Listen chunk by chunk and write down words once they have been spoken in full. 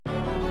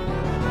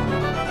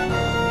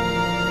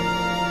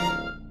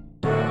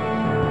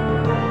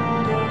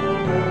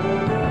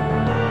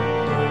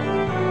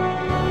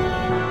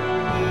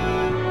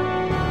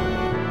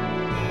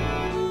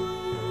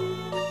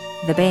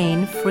the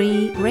Bain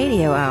Free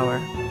Radio Hour.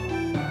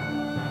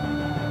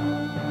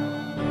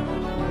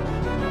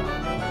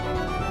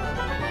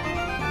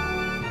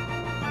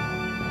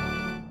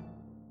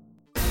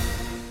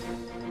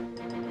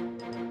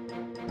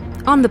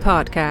 On the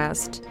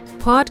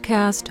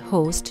podcast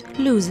host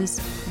loses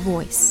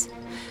voice,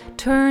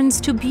 turns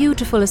to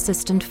beautiful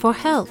assistant for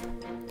help.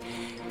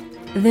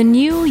 The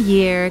new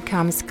year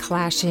comes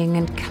clashing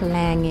and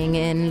clanging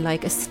in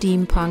like a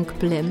steampunk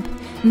blimp.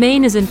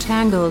 Maine is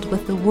entangled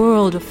with the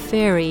world of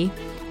fairy,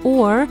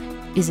 or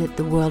is it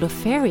the world of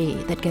fairy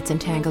that gets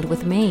entangled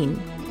with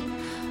Maine?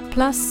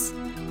 Plus,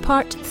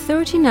 part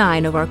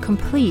 39 of our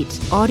complete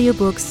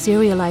audiobook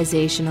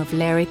serialization of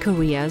Larry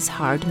Correia's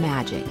Hard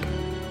Magic.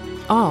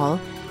 All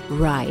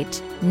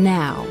right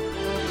now.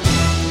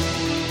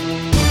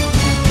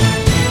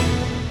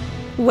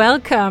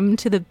 Welcome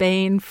to the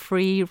Bain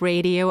Free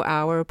Radio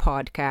Hour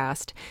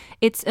podcast.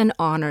 It's an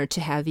honor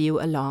to have you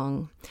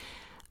along.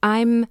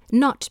 I'm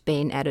not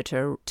Bain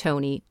editor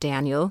Tony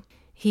Daniel.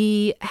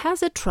 He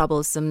has a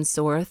troublesome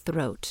sore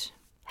throat.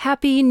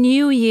 Happy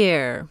New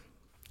Year!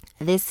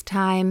 This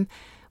time,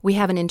 we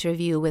have an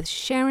interview with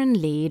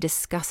Sharon Lee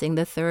discussing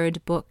the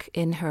third book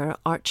in her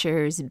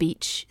Archer's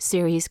Beach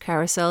series,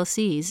 Carousel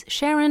Seas.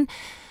 Sharon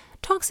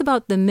talks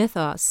about the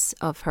mythos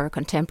of her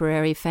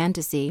contemporary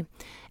fantasy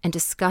and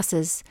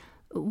discusses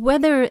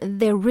whether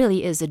there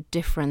really is a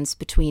difference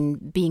between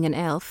being an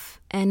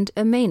elf and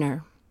a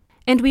Mainer.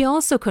 And we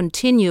also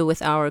continue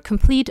with our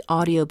complete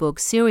audiobook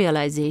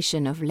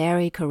serialization of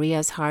Larry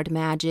Correia's Hard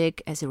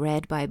Magic as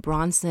read by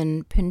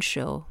Bronson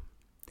Pinchot.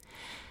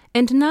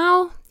 And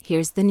now,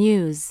 here's the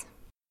news.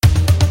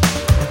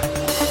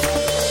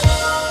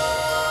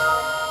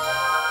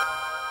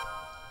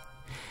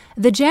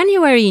 The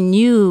January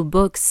new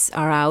books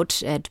are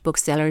out at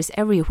booksellers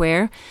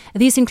everywhere.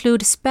 These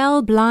include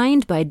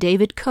Spellblind by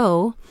David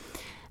Coe.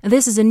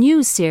 This is a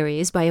new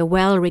series by a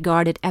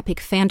well-regarded epic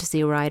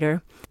fantasy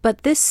writer,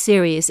 but this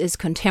series is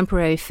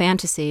contemporary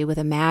fantasy with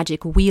a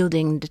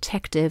magic-wielding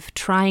detective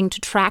trying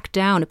to track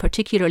down a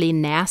particularly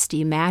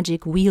nasty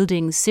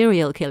magic-wielding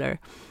serial killer.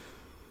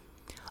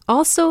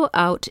 Also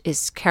out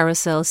is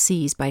Carousel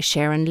Seas by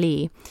Sharon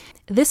Lee.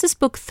 This is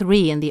book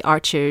 3 in the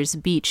Archer's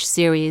Beach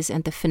series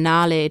and the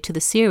finale to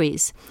the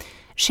series.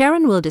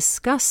 Sharon will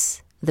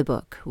discuss the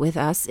book with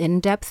us in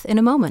depth in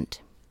a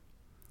moment.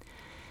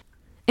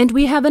 And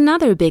we have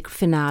another big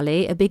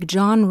finale, a big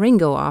John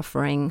Ringo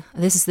offering.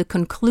 This is the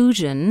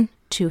conclusion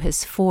to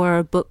his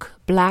 4-book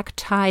Black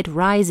Tide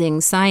Rising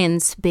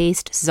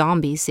science-based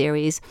zombie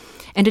series,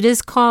 and it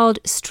is called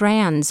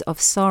Strands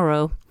of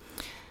Sorrow.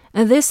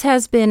 This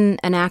has been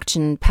an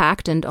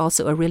action-packed and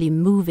also a really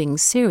moving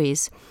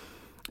series,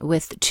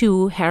 with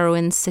 2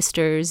 heroine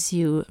sisters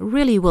you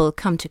really will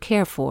come to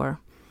care for.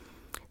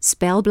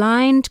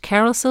 Spellblind,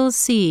 Carousel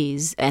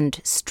Seas, and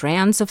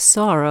Strands of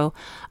Sorrow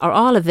are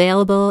all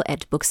available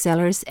at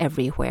booksellers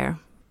everywhere.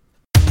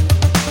 I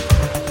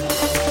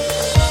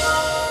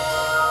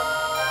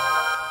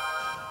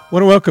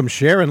want to welcome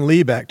Sharon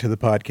Lee back to the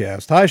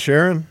podcast. Hi,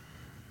 Sharon.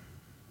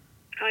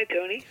 Hi,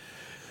 Tony.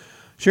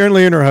 Sharon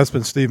Lee and her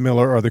husband, Steve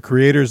Miller, are the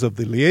creators of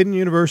the Liaden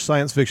Universe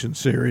science fiction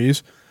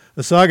series,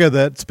 a saga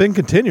that's been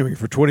continuing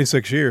for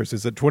 26 years.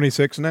 Is it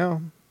 26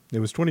 now? It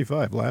was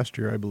 25 last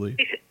year, I believe.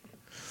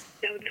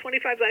 No,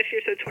 25 last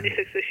year, so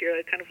 26 this year.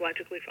 It kind of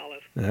logically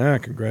follows. Yeah,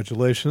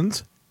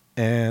 congratulations.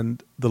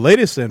 And the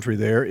latest entry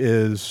there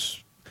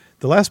is,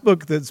 the last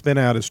book that's been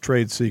out is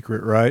Trade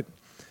Secret, right?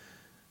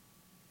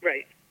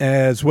 Right.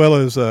 As well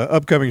as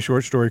upcoming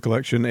short story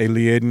collection, A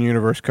Liaden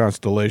Universe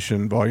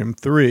Constellation, Volume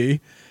 3.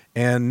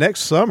 And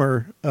next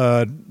summer,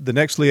 the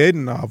next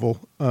Liaden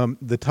novel,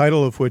 the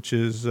title of which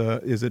is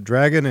it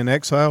Dragon in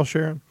Exile,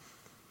 Sharon?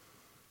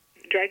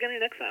 Dragon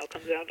in Exile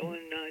comes out on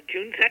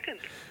June 2nd.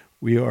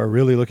 We are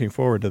really looking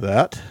forward to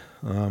that,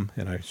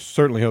 and I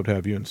certainly hope to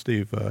have you and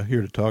Steve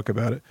here to talk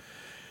about it.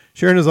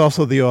 Sharon is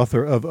also the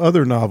author of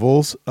other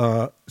novels,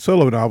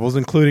 solo novels,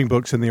 including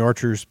books in the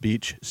Archer's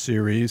Beach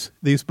series.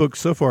 These books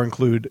so far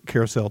include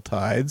Carousel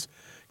Tides,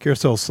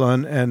 Carousel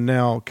Sun, and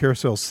now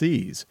Carousel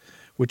Seas,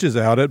 which is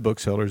out at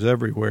booksellers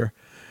everywhere.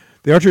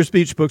 The Archer's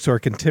Beach books are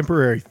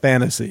contemporary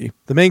fantasy.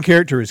 The main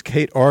character is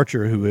Kate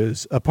Archer, who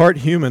is a part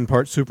human,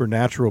 part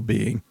supernatural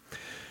being.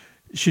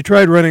 She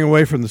tried running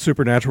away from the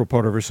supernatural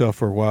part of herself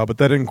for a while, but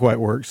that didn't quite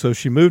work, so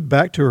she moved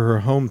back to her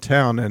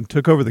hometown and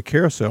took over the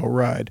carousel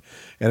ride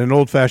at an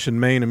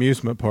old-fashioned Maine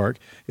amusement park.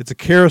 It's a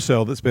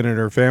carousel that's been in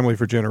her family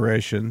for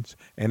generations,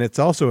 and it's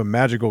also a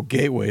magical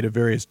gateway to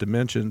various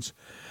dimensions.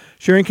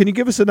 Sharon, can you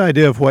give us an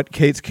idea of what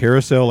Kate's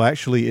Carousel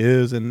actually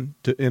is, in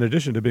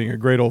addition to being a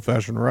great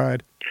old-fashioned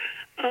ride?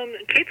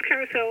 Kate's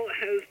Carousel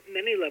has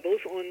many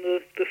levels. On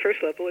the first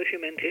level, as you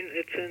mentioned,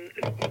 it's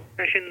an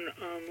fashion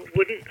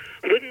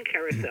wooden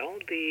carousel.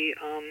 The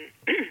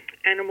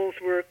animals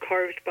were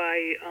carved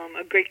by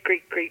a great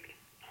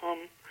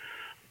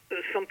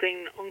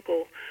something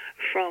uncle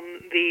from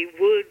the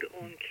wood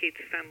on Kate's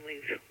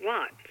family's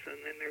lot, and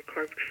then they're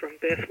carved from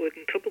basswood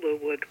and tupelo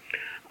wood,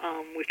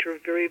 which are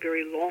very,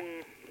 very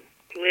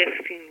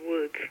long-lasting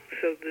woods.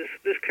 So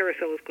this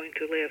carousel is going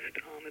to last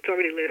It's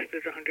already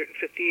lasted 150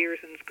 years,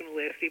 and it's going to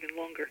last even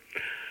longer.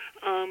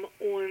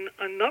 On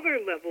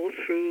another level,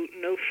 through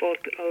no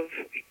fault of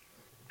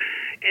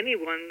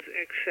anyone's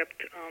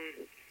except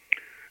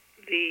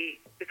the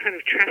kind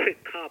of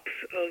traffic cops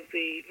of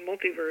the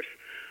multiverse,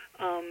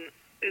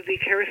 the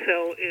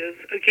carousel is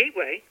a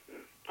gateway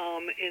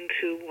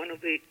into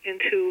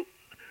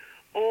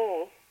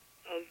all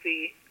of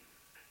the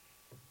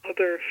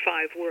other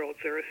 5 worlds.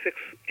 There are 6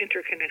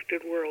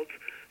 interconnected worlds.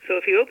 So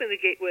if you open the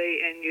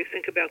gateway and you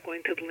think about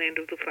going to the land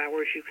of the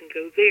flowers, you can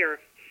go there.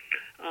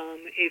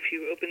 If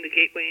you open the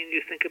gateway and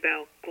you think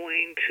about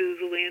going to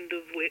the land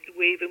of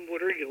wave and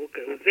water, you'll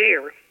go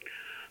there.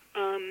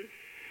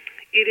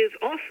 It is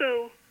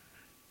also,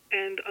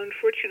 and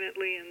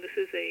unfortunately, and this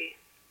is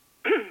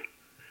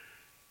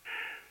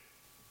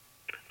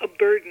a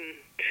burden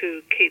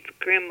to Kate's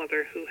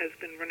grandmother, who has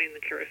been running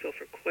the carousel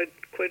for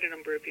quite a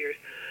number of years,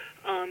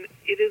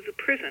 it is a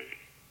prison.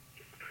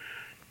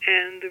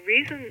 And the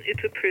reason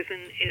it's a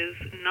prison is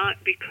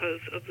not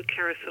because of the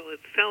carousel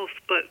itself,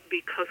 but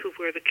because of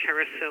where the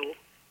carousel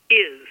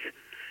is.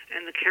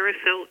 And the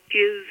carousel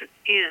is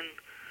in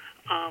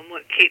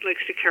what Kate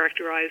likes to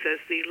characterize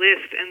as the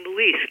last and the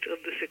least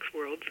of the 6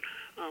 worlds,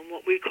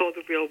 what we call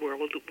the real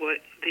world,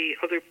 what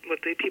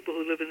the people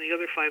who live in the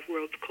other 5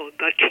 worlds call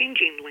the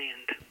changing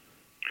land.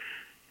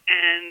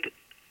 And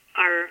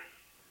our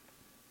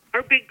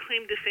big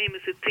claim to fame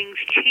is that things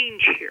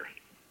change here.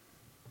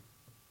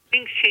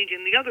 Things change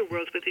in the other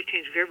worlds, but they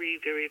change very,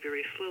 very,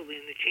 very slowly.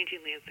 In the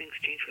changing land, things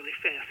change really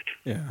fast.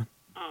 Yeah.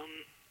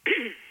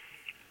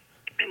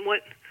 And what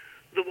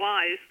the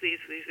wise,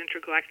 these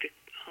intergalactic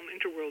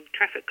interworld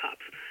traffic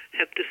cops,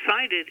 have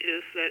decided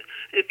is that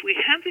if we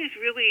have these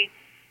really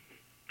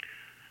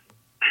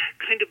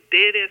kind of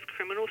badass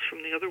criminals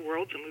from the other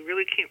worlds, and we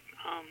really can't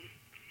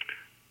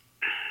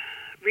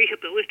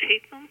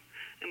rehabilitate them,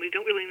 and we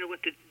don't really know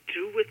what to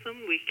do with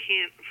them, we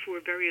can't,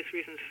 for various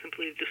reasons,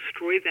 simply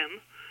destroy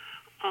them.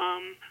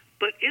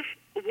 But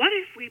what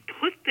if we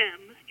put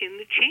them in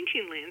the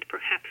changing land?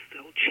 Perhaps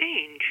they'll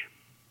change.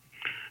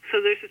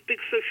 So there's this big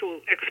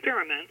social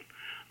experiment,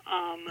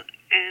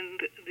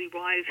 and the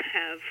wise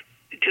have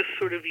just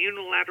sort of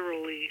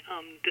unilaterally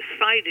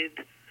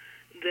decided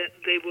that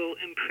they will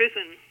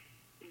imprison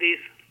these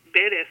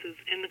badasses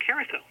in the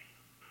carousel,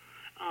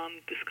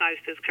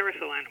 disguised as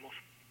carousel animals.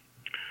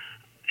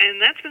 And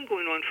that's been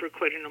going on for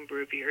quite a number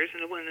of years,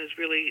 and no one has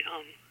really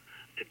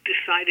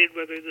decided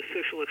whether the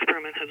social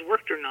experiment has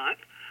worked or not.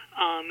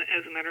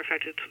 As a matter of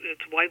fact,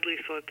 it's widely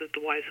thought that the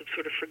wise have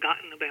sort of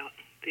forgotten about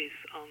these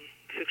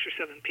 6 or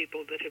 7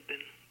 people that have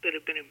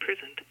been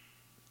imprisoned.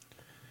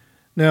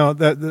 Now,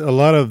 that a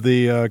lot of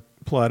the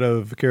plot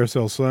of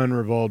Carousel Sun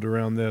revolved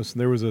around this.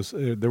 There was a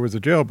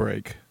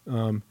jailbreak,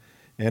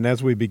 and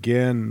as we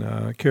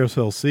begin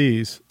Carousel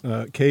Seas,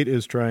 Kate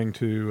is trying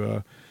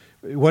to.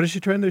 What is she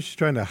trying to do? She's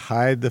trying to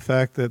hide the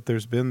fact that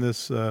there's been this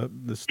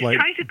slight.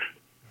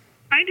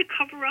 Trying to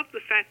cover up the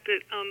fact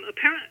that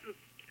apparently,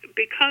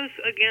 because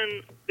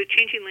again the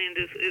changing land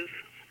is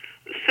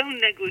so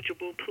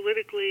negligible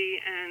politically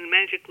and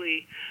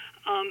magically,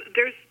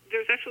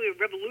 there's actually a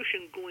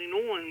revolution going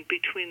on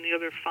between the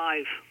other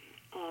 5,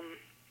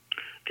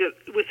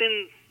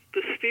 within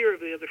the sphere of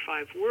the other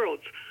 5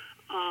 worlds.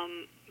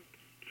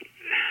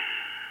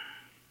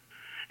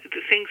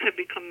 The things have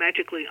become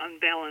magically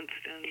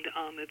unbalanced, and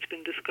it's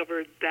been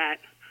discovered that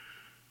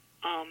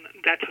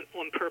that's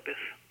on purpose.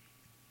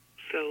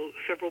 So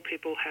several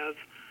people have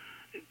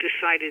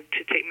decided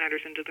to take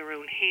matters into their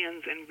own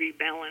hands and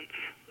rebalance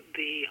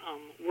the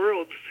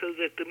worlds so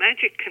that the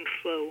magic can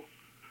flow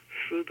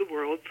through the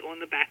worlds on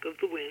the back of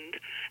the wind,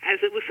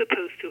 as it was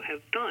supposed to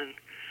have done.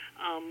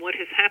 What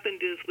has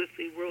happened is, with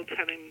the worlds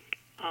having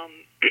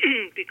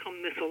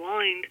become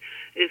misaligned,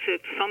 is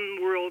that some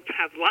worlds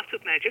have lots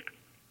of magic,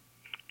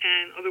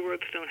 and other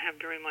worlds don't have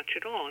very much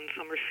at all, and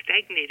some are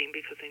stagnating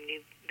because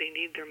they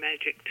need their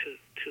magic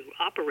to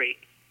operate.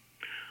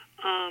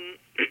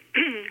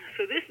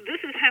 So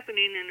this is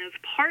happening, and as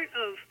part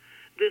of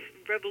this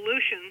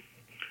revolution,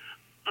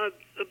 a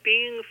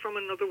being from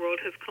another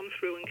world has come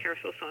through in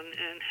Carousel Sun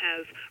and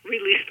has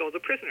released all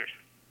the prisoners.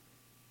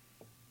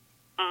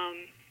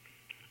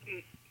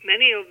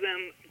 Many of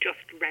them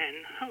just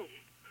ran home.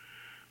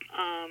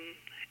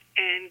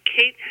 And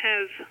Kate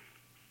has,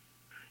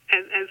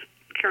 as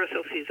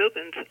Carousel Seas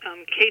opens,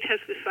 Kate has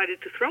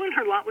decided to throw in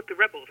her lot with the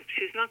rebels.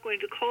 She's not going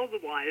to call the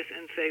wise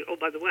and say, oh,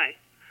 by the way,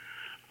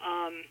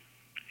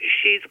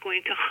 she's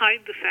going to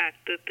hide the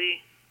fact that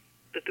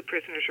the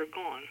prisoners are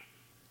gone.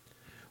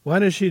 Why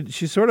does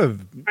she's sort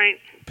of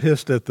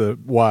pissed at the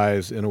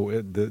wise in a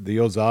way, the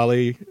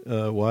Ozali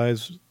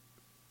wise.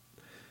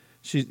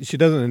 She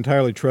doesn't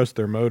entirely trust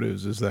their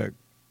motives. Is that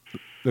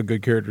a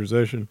good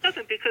characterization?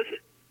 Doesn't, because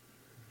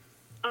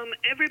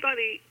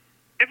everybody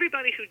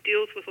who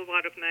deals with a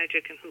lot of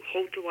magic and who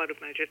holds a lot of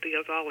magic, the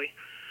Ozali,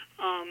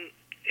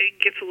 it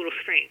gets a little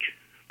strange,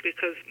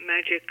 because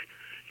magic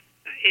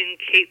in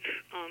Kate's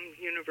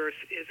universe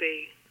is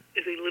a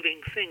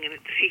living thing, and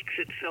it seeks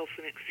itself,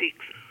 and it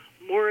seeks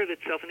more of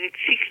itself, and it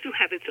seeks to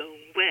have its own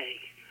way.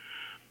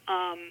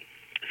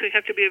 So you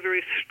have to be a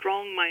very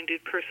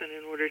strong-minded person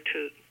in order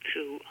to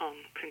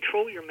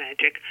control your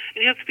magic,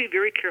 and you have to be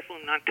very careful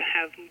not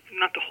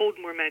to hold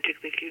more magic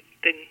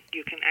than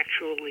you can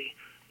actually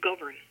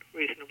govern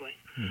reasonably.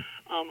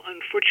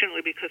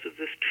 Unfortunately, because of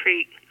this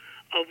trait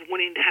of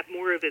wanting to have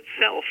more of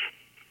itself,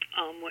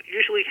 what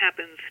usually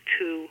happens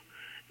to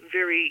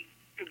very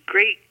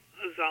great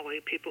Zali,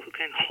 people who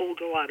can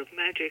hold a lot of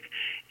magic,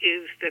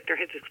 is that their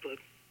heads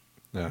explode.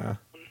 Uh-huh.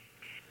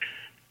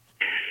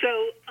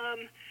 So,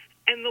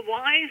 and the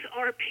wise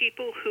are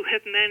people who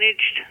have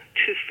managed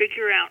to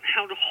figure out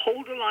how to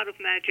hold a lot of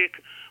magic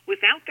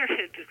without their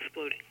heads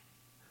exploding.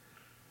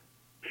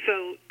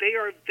 So they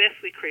are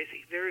vastly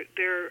crazy. They're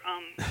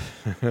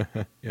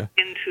yeah.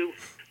 into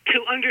to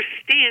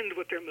understand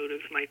what their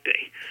motives might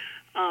be.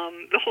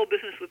 The whole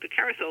business with the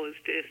carousel is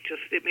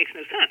just, it makes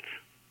no sense.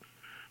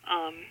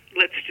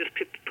 Let's just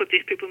put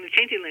these people in the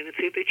changing land and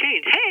see if they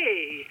change.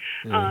 Hey!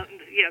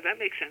 Yeah,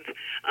 that makes sense.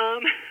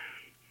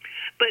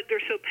 But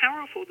they're so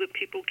powerful that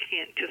people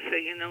can't just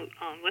say,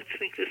 let's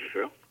think this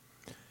through.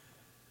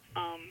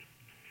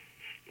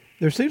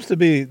 There seems to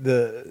be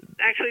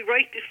actually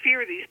right to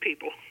fear these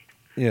people.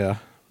 Yeah.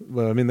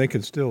 Well, I mean, they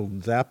can still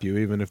zap you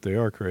even if they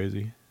are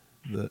crazy.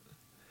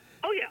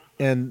 Oh, yeah.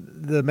 And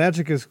the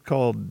magic is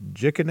called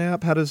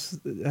Jikinap. How does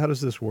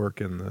this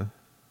work in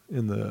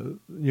the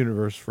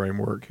universe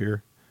framework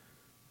here?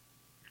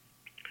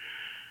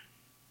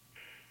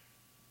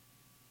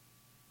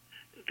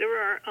 There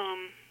are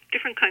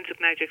different kinds of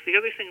magic. The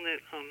other thing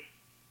that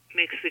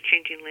makes the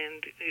changing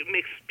land, it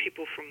makes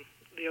people from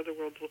the other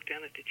world look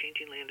down at the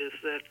changing land, is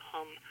that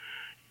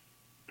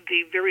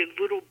the very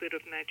little bit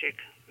of magic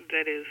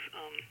that is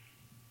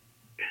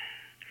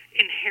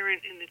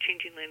inherent in the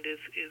changing land is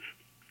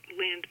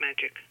land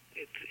magic.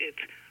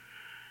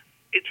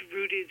 It's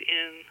rooted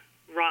in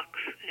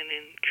rocks and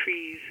in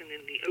trees and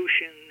in the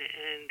ocean,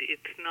 and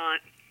it's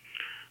not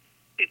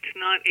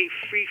a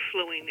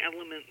free-flowing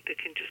element that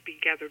can just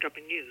be gathered up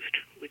and used,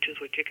 which is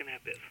what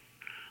Jikinap is.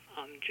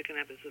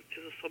 Jikinap is a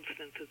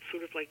substance. It's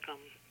sort of like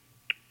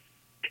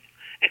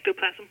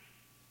ectoplasm.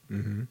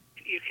 Mm-hmm.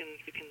 You can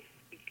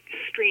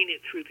strain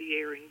it through the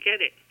air and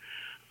get it.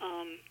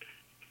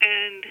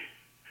 And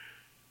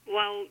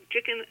while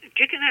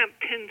Jikinap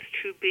tends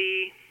to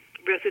be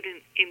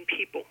resident in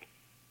people,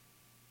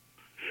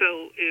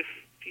 so if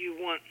you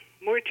want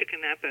more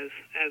Jikinap, as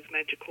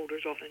magic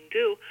holders often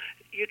do,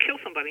 you kill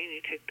somebody and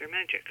you take their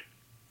magic.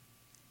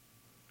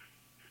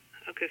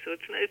 Okay, so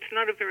it's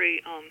not a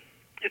very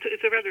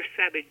it's a rather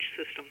savage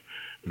system.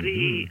 Mm-hmm.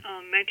 The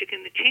magic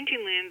in the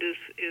changing land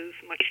is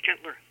much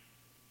gentler.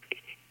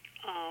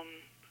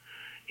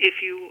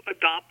 If you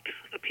adopt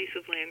a piece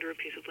of land or a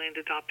piece of land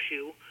adopts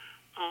you,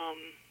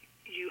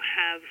 you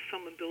have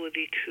some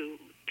ability to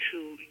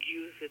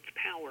use its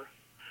power.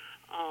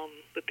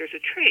 But there's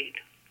a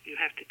trade. You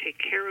have to take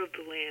care of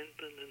the land,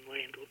 and then the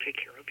land will take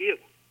care of you.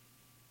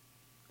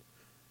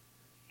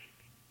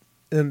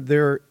 And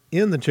there,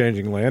 in the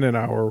changing land, in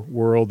our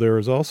world, there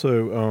is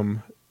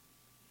also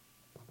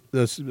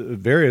this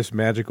various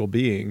magical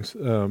beings.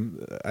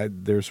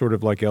 They're sort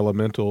of like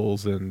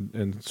elementals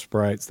and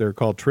sprites. They're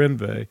called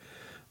Trinve.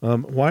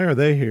 Why are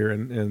they here?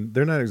 And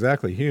they're not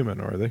exactly human,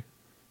 are they?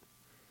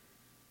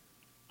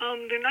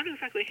 They're not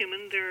exactly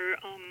human. They're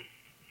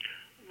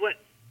what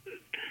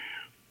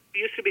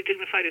used to be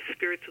dignified as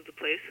spirits of the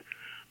place.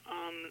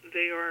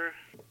 They are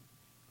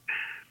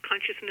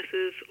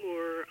consciousnesses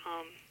or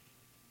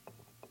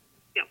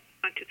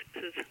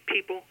consciousnesses,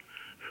 people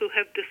who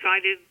have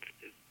decided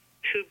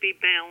to be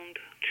bound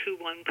to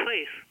one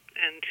place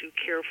and to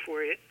care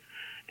for it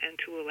and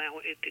to allow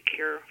it to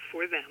care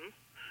for them.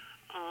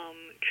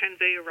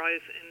 Trinve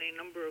arise in a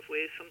number of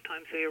ways.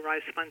 Sometimes they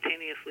arise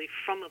spontaneously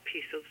from a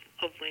piece of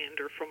land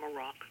or from a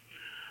rock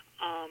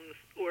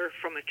or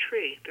from a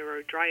tree. There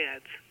are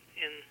dryads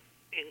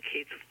in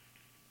Kate's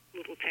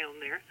little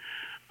town there.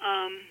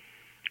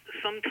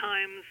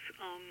 Sometimes,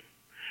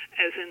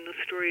 as in the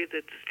story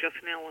that's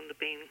just now on the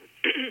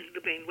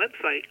Bain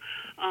website,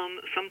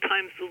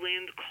 sometimes the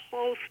land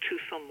calls to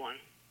someone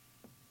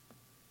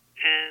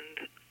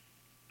and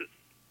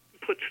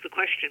puts the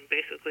question,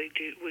 basically,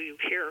 will you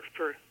care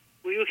for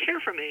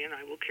me, and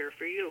I will care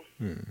for you.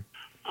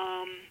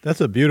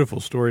 That's a beautiful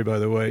story, by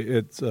the way.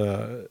 It's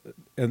and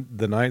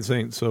The Nights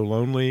Ain't So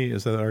Lonely.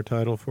 Is that our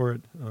title for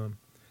it?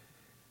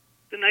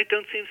 The Night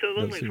Don't Seem So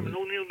Lonely, from an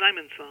old Neil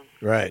Diamond song.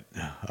 Right.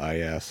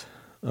 Yes.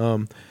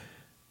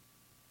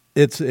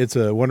 It's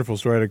a wonderful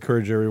story. I'd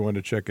encourage everyone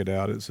to check it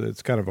out.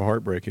 It's kind of a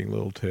heartbreaking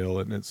little tale,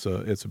 and it's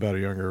about a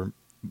younger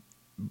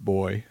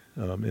boy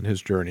in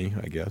his journey,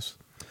 I guess,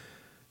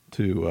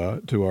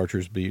 to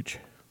Archer's Beach.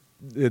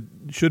 It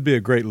should be a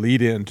great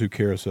lead-in to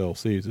Carousel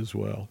Seas as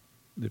well,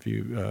 if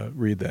you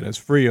read that. It's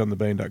free on the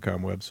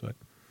Bain.com website.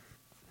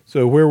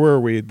 So where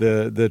were we?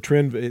 The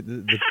trend.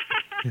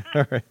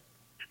 All right.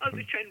 Oh,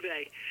 the Trinve.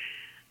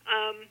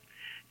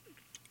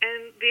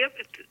 And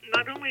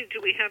not only do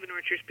we have in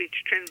Archer's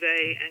Beach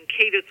Trinve, and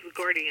Kate is the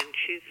guardian.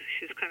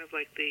 She's kind of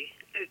like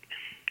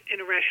in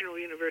a rational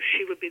universe,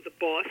 she would be the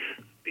boss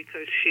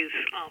because she's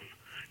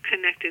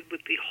connected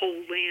with the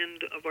whole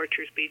land of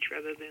Archer's Beach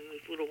rather than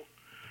these little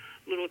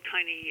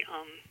tiny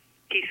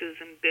pieces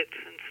and bits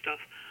and stuff.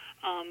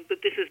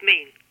 But this is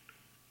Maine.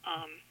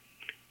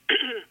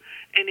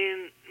 And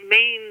in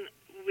Maine,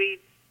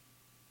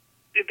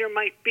 there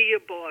might be a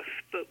boss,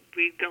 but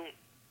we don't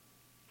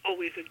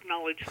always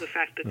acknowledge the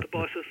fact that the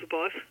boss is the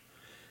boss.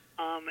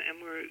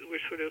 And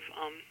we're sort of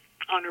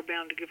honor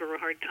bound to give her a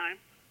hard time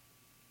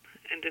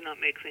and to not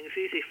make things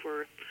easy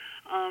for her.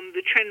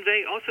 The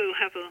Trenvay also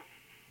have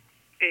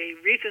a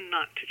reason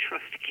not to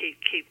trust Kate.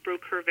 Kate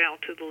broke her vow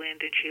to the land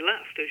and she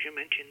left, as you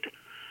mentioned.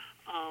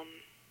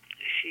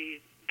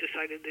 She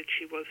decided that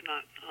she was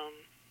not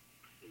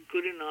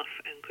good enough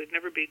and could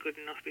never be good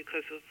enough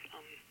because of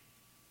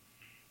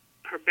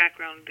her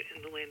background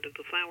in the land of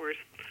the flowers.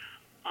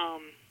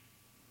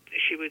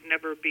 She would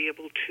never be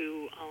able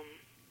to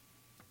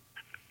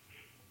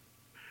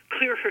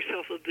clear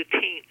herself of the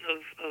taint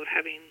of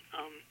having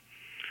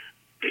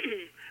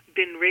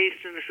been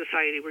raised in a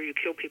society where you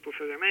kill people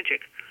for their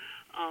magic.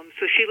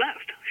 So she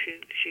left.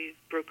 She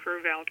broke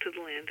her vow to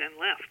the land and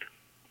left,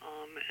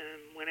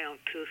 and went out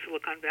to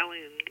Silicon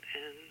Valley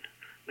and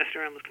messed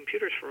around with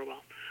computers for a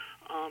while,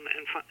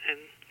 and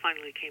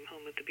finally came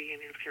home at the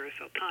beginning of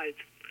Carousel Tides.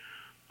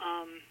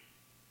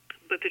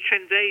 But the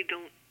Trenvay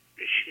don't.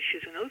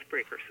 She's an oath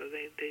breaker, so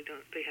they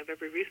have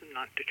every reason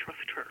not to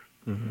trust her.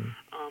 Mm-hmm.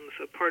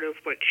 So part of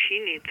what she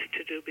needs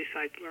to do,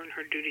 besides learn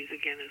her duties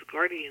again as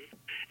guardian,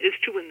 is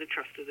to win the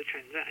trust of the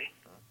Trenvay.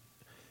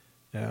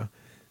 Yeah,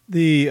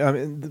 the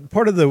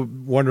part of the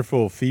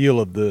wonderful feel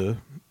of the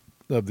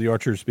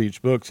Archer's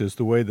Beach books is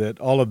the way that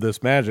all of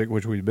this magic,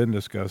 which we've been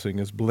discussing,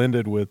 is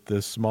blended with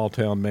this small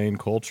town Maine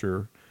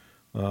culture.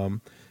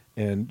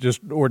 And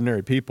just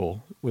ordinary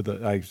people with,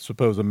 I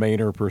suppose, a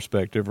Mainer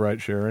perspective, right,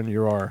 Sharon?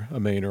 You are a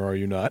Mainer, are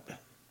you not?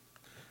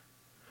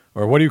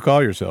 Or what do you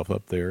call yourself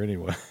up there,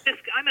 anyway?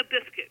 I'm a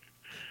biscuit.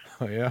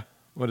 Oh, yeah?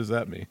 What does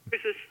that mean?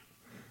 There's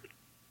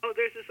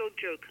this old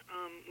joke,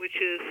 which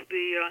is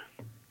the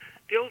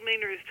old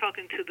Mainer is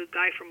talking to the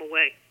guy from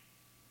away.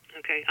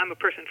 Okay, I'm a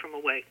person from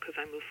away because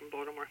I moved from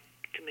Baltimore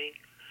to Maine.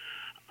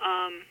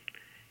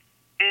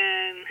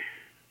 And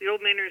the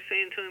old Mainer is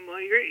saying to him,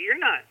 well, you're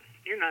not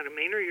a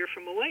Mainer, you're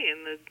from away.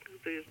 And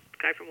the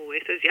guy from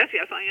away says, yes,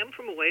 I am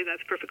from away,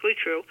 that's perfectly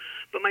true.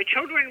 But my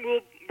children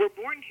were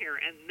born here,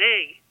 and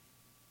they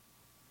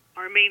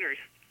are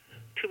Mainers.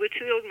 To which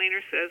the old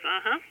Mainer says,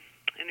 uh-huh.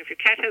 And if your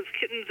cat has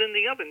kittens in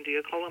the oven, do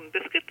you call them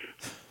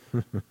biscuits?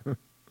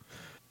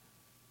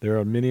 There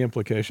are many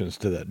implications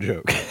to that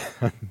joke.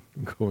 I'm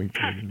going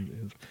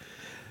through.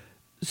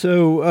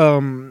 So,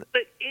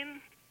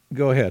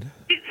 go ahead.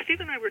 Steve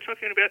and I were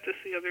talking about this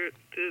the other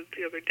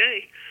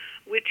day,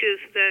 which is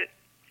that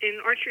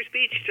in Archer's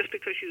Beach, just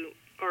because you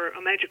are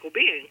a magical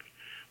being,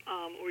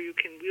 or you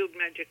can wield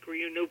magic, or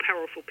you know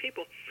powerful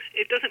people,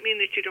 it doesn't mean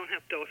that you don't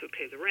have to also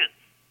pay the rent.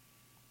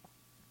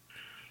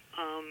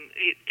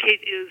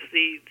 Kate is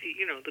the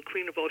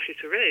queen of all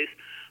chaussées,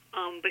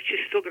 but she's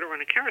still going to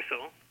run a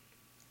carousel.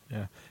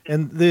 Yeah,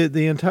 and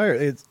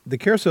the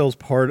carousel is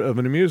part of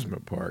an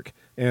amusement park,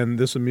 and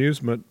this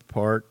amusement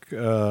park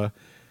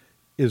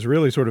is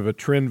really sort of a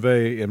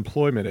Trenvay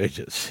employment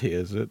agency.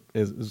 Is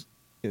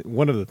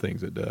one of the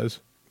things it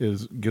does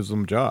is gives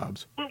them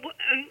jobs. Well,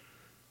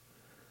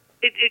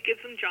 it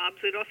gives them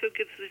jobs. It also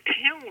gives the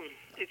town.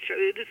 It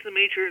is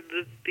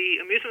the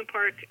amusement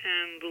park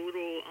and the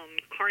little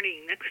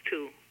carny next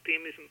to the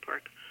amusement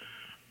park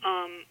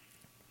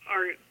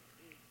are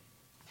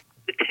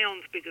the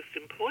town's biggest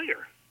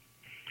employer.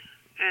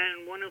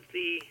 And one of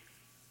the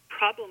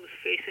problems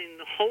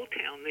facing the whole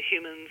town, the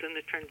humans and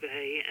the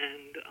Trenvay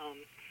and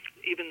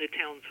even the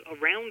towns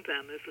around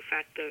them, is the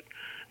fact that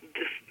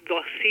the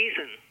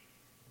season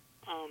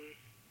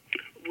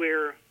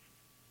where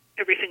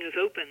everything is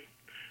open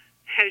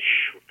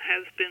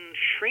has been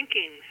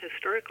shrinking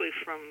historically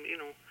from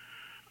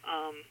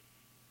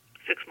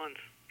 6 months,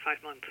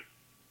 5 months.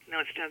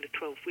 Now it's down to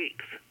 12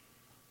 weeks.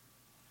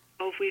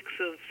 12 weeks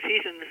of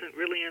season isn't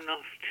really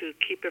enough to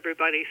keep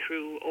everybody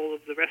through all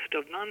of the rest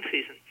of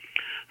non-season.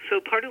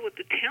 So part of what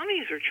the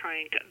townies are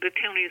the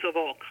townies of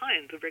all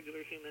kinds, the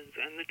regular humans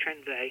and the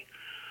Trenvay,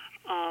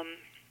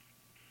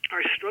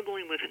 are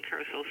struggling with in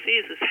Carousel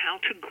Seas is how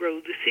to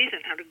grow the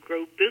season, how to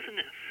grow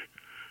business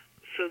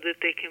so that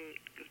they can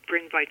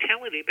bring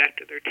vitality back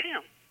to their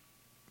town.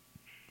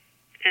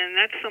 And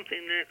that's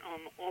something that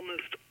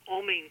almost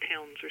all Maine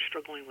towns are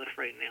struggling with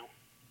right now.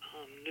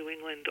 New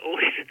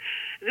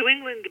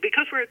England,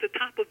 because we're at the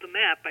top of the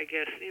map, I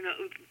guess,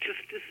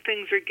 just as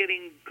things are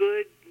getting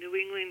good, New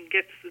England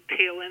gets the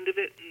tail end of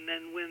it, and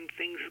then when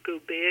things go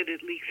bad,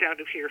 it leaks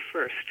out of here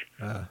first.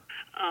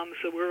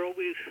 So we're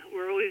always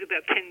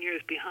about 10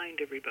 years behind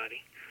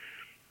everybody.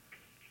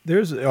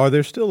 Are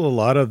there still a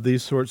lot of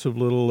these sorts of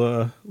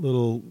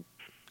little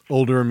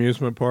older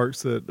amusement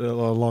parks that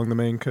along the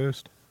Maine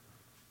coast?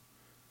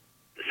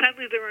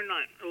 Sadly, there are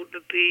not.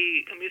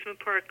 The amusement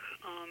park,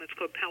 it's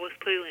called Palace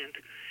Playland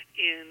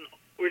in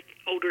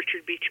Old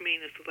Orchard Beach,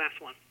 Maine, is the last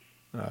one.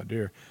 Oh,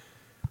 dear.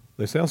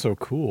 They sound so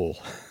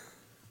cool.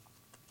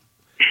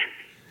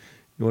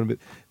 You want to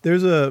be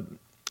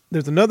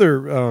there's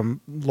another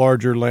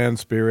larger land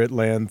spirit,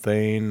 land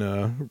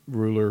thane,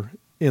 ruler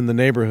in the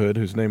neighborhood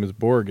whose name is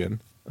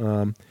Borgin.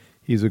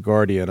 He's a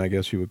guardian, I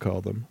guess you would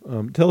call them.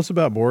 Tell us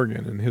about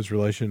Borgin and his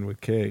relation with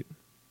Kate.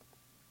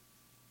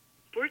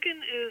 Borgin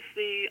is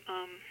the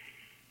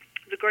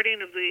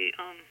guardian of the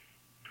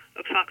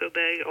of Saco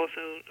Bay,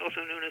 also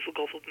known as the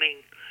Gulf of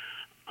Maine,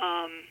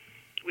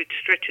 which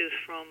stretches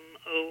from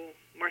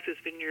Martha's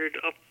Vineyard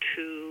up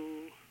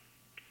to,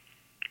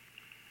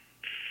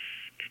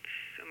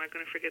 am I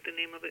going to forget the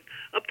name of it?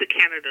 Up to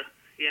Canada.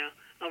 Yeah,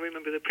 I'll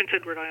remember, the Prince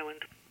Edward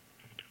Island.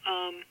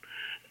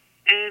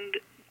 And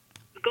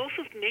the Gulf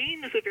of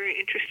Maine is a very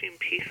interesting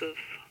piece of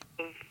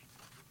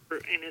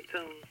in its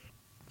own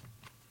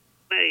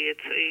way.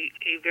 It's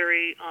a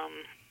very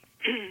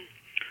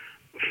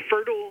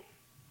fertile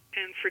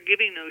and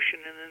forgiving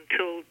ocean, and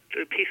until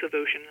the piece of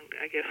ocean,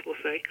 I guess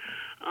we'll say,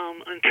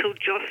 until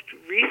just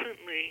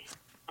recently,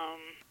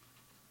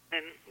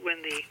 and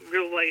when the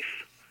real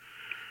life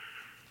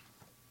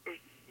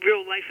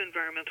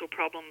environmental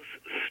problems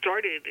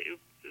started,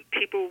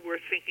 people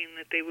were thinking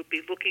that they would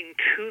be looking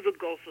to the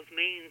Gulf of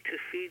Maine to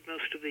feed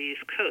most of the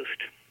East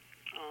Coast.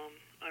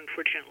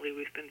 Unfortunately,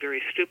 we've been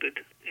very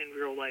stupid in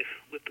real life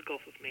with the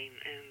Gulf of Maine,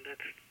 and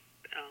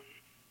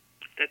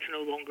that's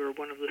no longer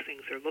one of the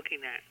things they're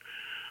looking at.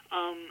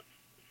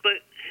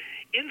 But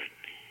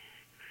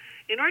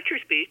in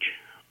Archer's Beach,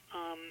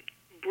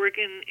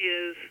 Borgin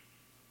is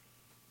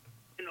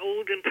an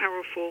old and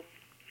powerful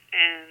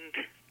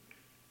and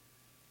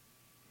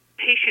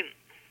patient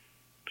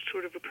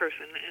sort of a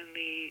person, and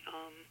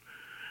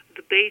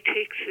the bay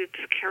takes its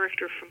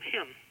character from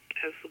him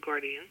as the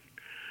guardian.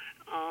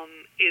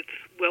 It's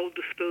well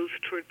disposed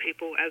toward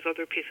people, as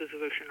other pieces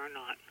of ocean are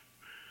not.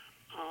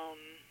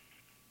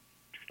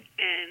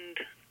 And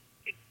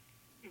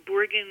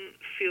Borgin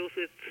feels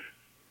it's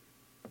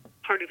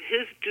part of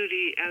his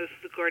duty as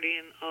the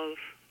guardian of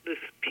this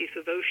piece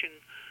of ocean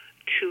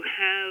to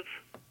have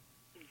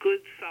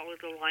good,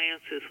 solid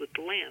alliances with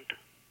the land.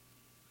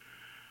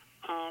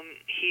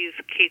 He's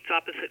Kate's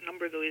opposite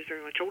number, though he's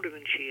very much older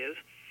than she is.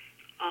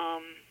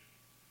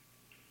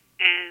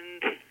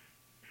 And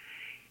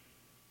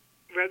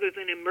rather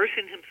than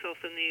immersing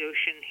himself in the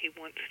ocean, he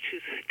wants to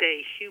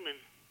stay human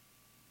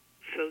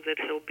so that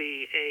he'll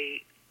be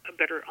a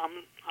better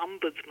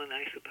ombudsman,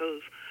 I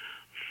suppose,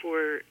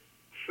 for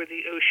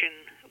the ocean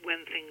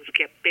when things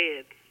get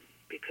bad,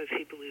 because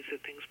he believes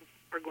that things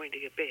are going to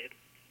get bad.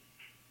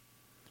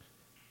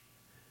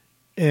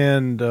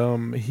 And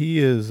he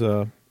is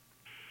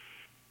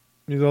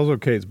he's also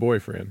Kate's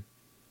boyfriend.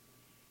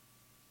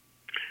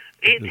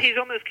 He's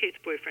almost Kate's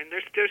boyfriend.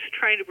 They're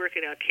trying to work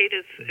it out. Kate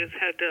has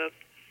had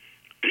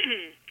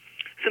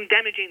some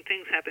damaging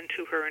things happen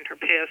to her in her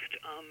past.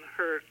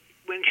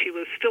 When she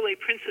was still a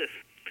princess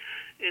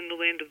in the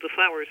land of the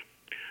flowers,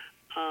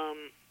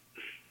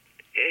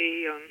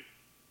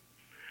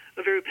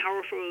 a very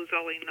powerful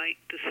Ozali knight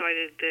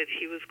decided that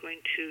he was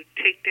going to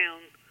take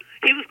down.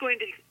 He was going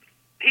to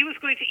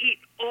eat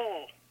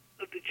all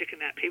of the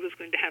Jikinap. He was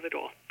going to have it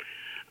all.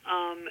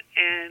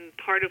 And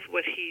part of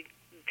what he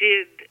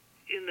did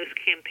in this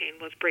campaign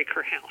was break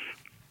her house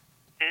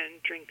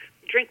and drink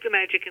the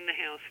magic in the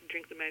house,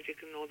 drink the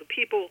magic in all the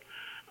people.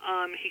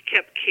 He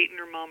kept Kate and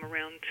her mom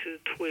around to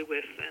toy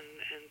with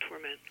and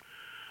torment.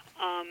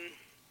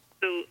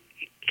 So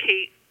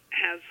Kate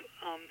has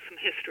some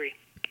history,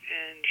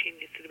 and she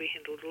needs to be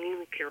handled a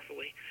little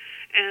carefully.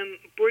 And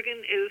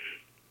Borgin is,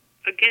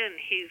 again,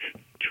 he's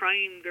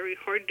trying very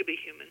hard to be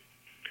human,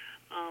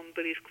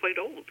 but he's quite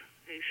old.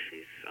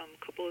 He's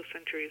a couple of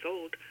centuries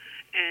old,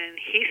 and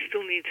he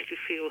still needs to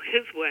feel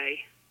his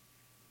way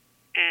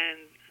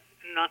and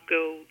not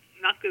go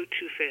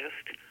too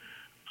fast.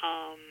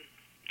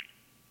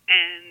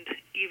 And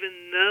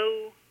even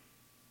though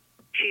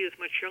she is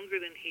much younger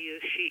than he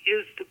is, she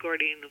is the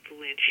guardian of the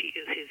land. She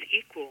is his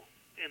equal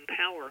in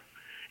power,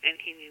 and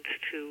he needs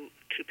to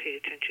pay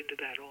attention to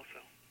that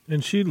also.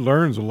 And she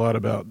learns a lot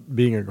about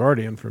being a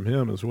guardian from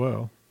him as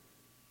well.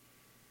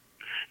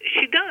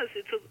 She does.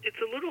 It's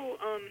a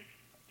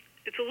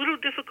little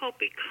difficult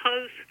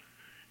because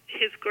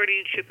his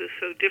guardianship is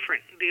so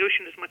different. The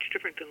ocean is much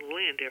different than the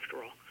land,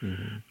 after all.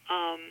 Mm-hmm.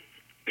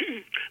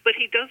 But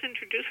he does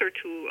introduce her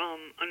to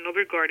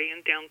another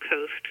guardian down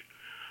coast,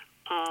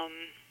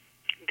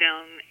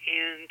 down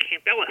in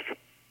Camp Ellis,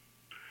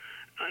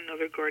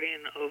 another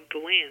guardian of the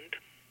land.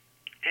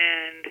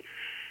 And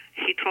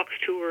he talks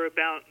to her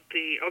about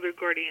the other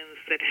guardians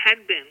that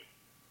had been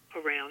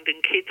around,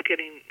 and Kate's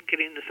getting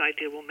this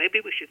idea, well, maybe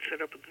we should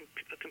set up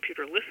a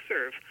computer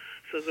listserv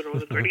so that all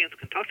the guardians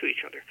can talk to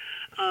each other.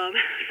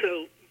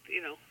 So,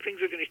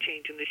 things are going to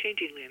change in the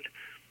changing land.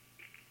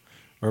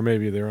 Or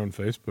maybe their own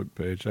Facebook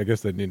page. I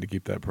guess they'd need to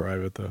keep that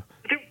private, though.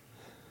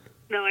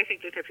 No, I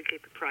think they'd have to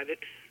keep it private.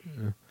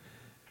 Yeah.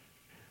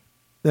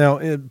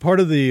 Now, part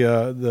of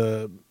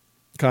the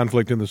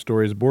conflict in the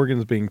story is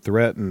Borgin's being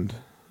threatened.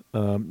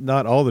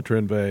 Not all the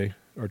Trinve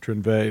are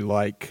Trinve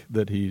like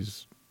that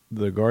he's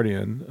the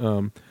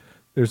guardian.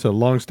 There's a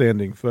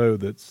long-standing foe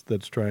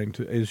that's trying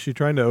to. Is she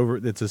trying to over?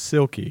 It's a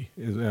silky.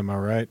 Am I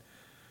right?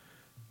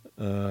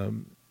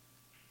 The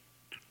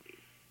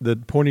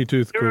pointy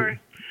tooth. Borgen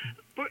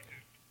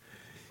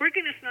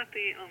is not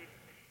the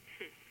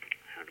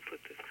how to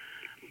put this.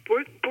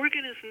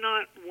 Borgen is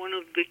not one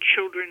of the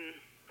children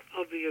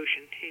of the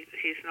ocean.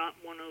 He's not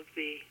one of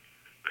the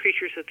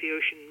creatures that the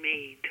ocean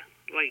made,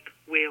 like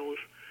whales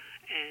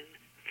and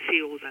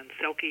seals and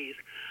selkies.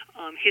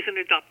 He's an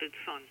adopted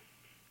son.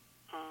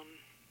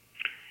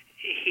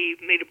 He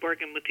made a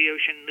bargain with the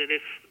ocean that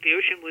if the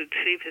ocean would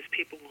save his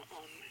people,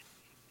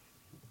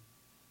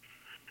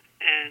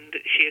 and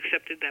she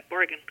accepted that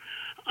bargain.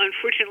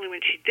 Unfortunately,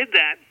 when she did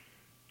that,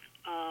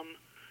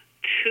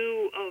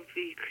 two of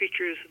the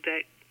creatures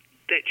that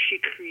she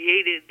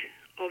created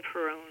of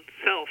her own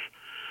self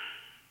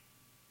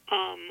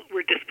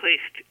were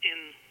displaced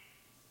in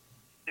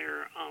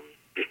their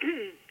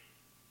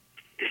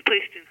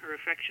displaced in her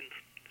affections.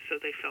 So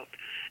they felt,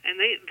 and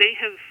they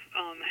have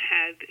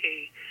had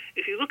a.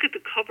 If you look at the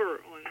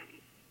cover on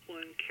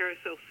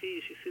Carousel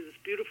Seas, you see this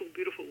beautiful,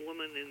 beautiful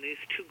woman and these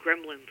two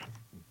gremlins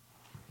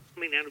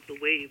coming out of the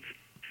waves,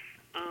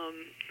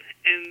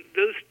 and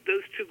those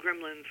two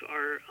gremlins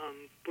are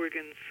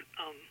Borgen's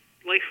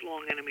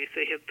lifelong enemies.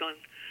 They have done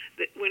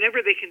that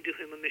whenever they can do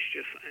him a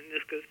mischief, and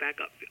this goes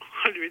back up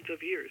hundreds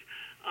of years.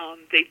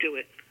 They do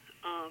it.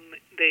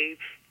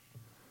 They've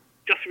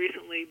just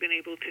recently been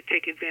able to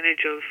take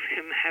advantage of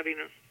him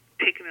having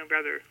taken a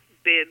rather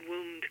bad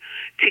wound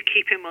to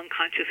keep him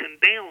unconscious and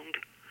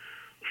bound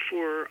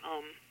for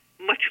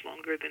much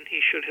longer than he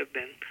should have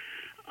been.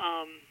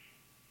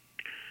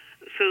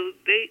 So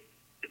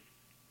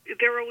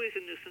they're always a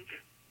nuisance,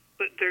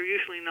 but they're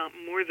usually not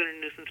more than a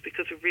nuisance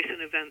because of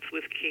recent events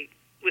with Kate.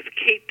 With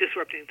Kate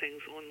disrupting things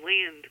on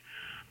land,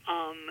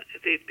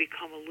 they've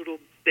become a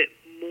little bit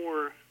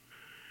more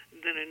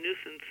than a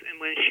nuisance. And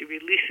when she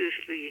releases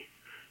the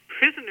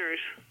prisoners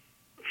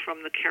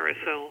from the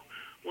carousel,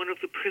 one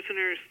of the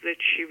prisoners that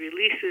she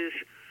releases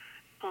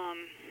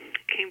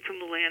came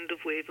from the land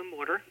of wave and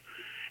water,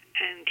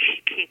 and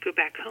she can't go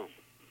back home.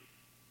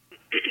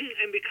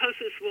 And because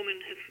this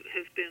woman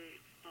has been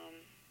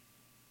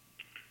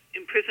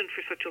imprisoned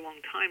for such a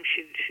long time,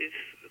 she's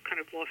kind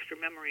of lost her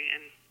memory,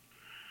 and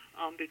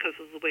because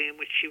of the way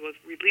in which she was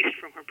released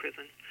from her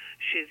prison,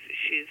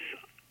 she's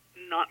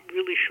not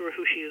really sure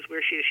who she is,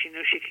 where she is. She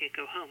knows she can't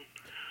go home.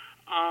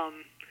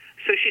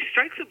 So she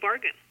strikes a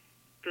bargain.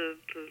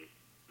 The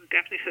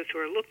Daphne says to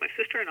her, "Look, my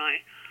sister and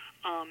I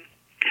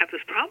have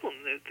this problem.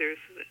 There's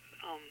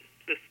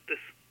this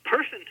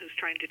person who's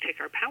trying to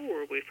take our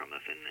power away from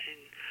us, and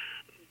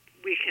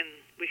we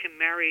can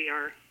marry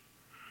our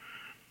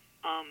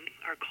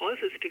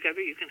causes together.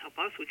 You can help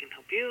us, we can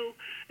help you.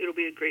 It'll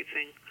be a great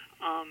thing."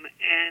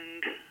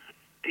 And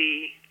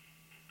the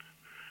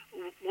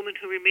woman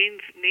who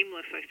remains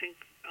nameless, I think,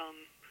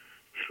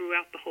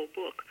 throughout the whole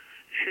book,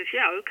 says,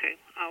 "Yeah, okay,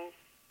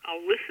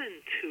 I'll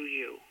listen to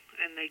you."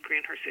 And they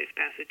grant her safe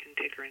passage and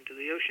take her into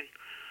the ocean.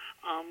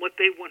 What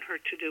they want her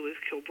to do is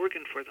kill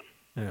Borgen for them.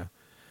 Yeah.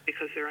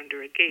 Because they're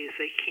under a gaze.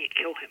 They can't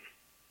kill him.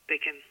 They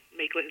can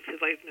make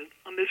his life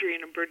a misery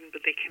and a burden,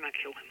 but they cannot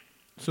kill him.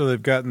 So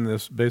they've gotten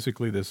this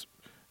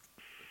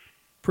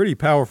pretty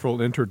powerful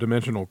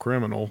interdimensional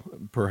criminal,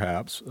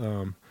 perhaps,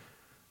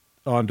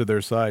 onto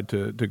their side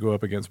to go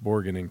up against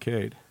Borgen and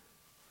Kate.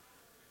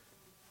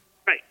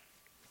 Right.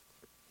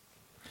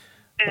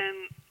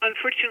 And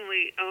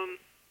unfortunately,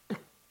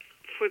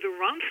 for the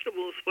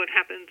Ronstables, what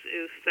happens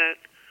is that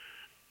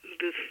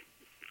this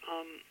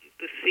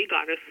sea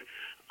goddess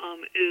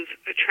is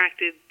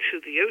attracted to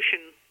the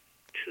ocean,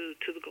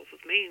 to the Gulf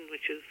of Maine,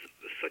 which is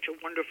such a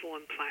wonderful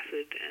and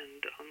placid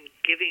and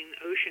giving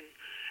ocean,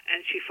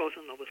 and she falls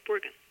in love with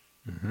Borgen.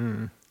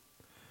 Mm-hmm.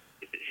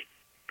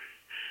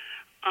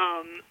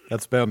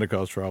 That's bound to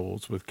cause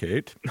troubles with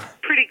Kate.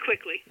 Pretty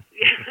quickly,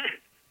 yeah.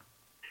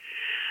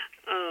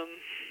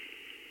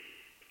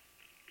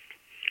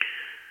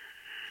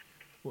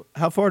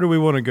 How far do we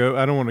want to go?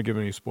 I don't want to give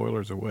any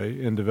spoilers away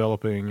in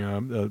developing a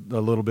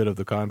little bit of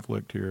the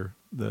conflict here.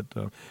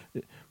 That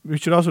we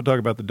should also talk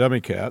about the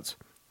dummy cats.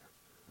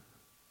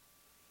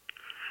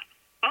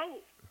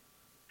 Oh,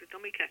 the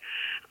dummy cat.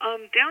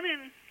 Down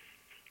in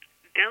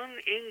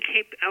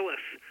Cape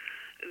Ellis,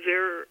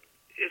 there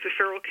is a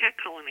feral cat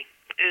colony,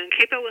 and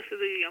Cape Ellis is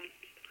the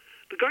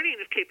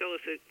guardian of Cape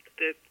Ellis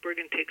that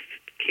Borgen takes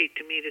Kate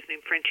to meet is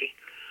named Frenchie.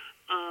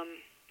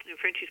 And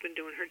Frenchie's been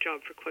doing her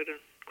job for quite a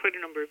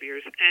number of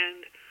years,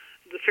 and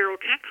the feral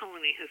cat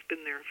colony has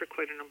been there for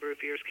quite a number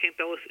of years. Cape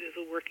Ellis is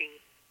a working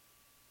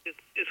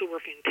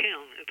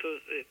town.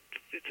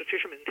 It's a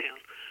fisherman town,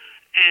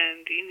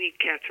 and you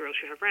need cats or else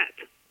you have rats.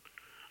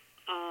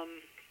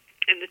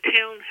 And the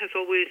town has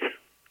always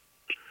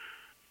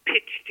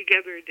pitched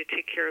together to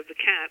take care of the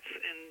cats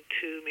and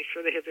to make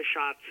sure they have their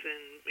shots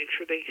and make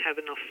sure they have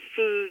enough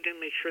food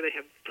and make sure they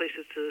have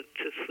places to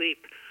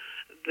sleep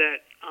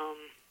that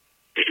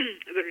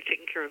that are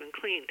taken care of and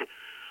cleaned.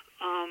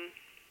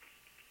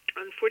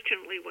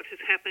 Unfortunately, what has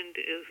happened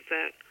is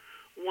that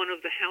one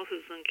of the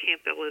houses on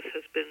Camp Ellis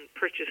has been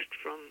purchased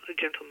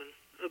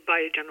by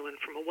a gentleman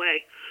from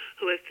away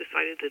who has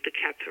decided that the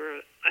cats are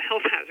a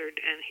health hazard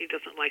and he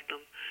doesn't like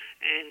them,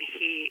 and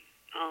he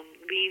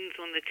leans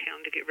on the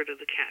town to get rid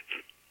of the cats.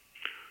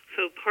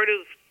 So part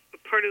of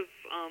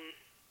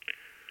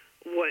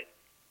what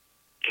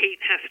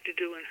Kate has to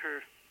do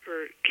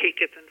or Kate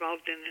gets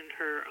involved in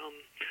her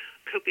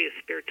copious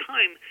spare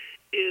time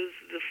is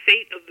the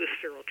fate of this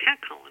feral cat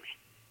colony.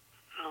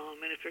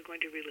 And if they're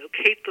going to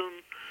relocate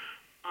them,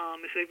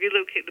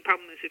 the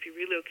problem is if you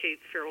relocate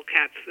feral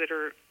cats that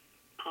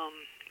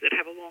that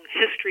have a long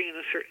history in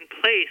a certain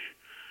place,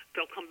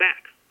 they'll come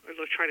back, or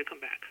they'll try to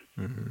come back.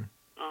 Mm-hmm.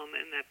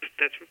 And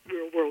that's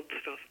real world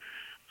stuff.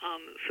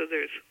 So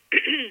there's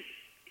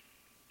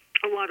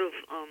a lot of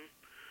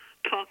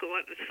talk.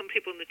 Some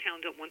people in the town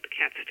don't want the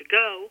cats to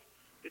go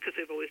because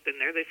they've always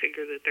been there. They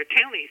figure that they're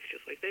townies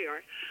just like they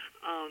are.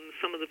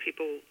 Some of the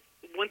people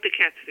want the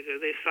cats to go.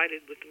 They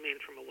sided with the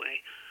man from away.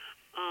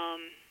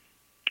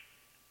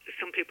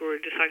 Some people are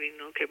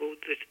deciding, okay, we'll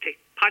just take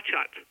pot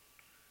shots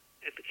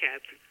at the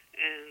cats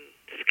and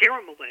scare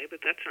them away,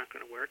 but that's not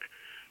going to work.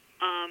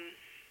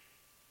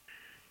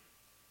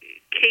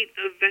 Kate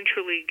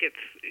eventually gets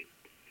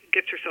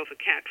herself a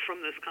cat from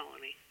this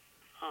colony.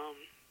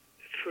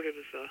 It's sort of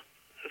as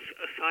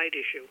a side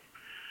issue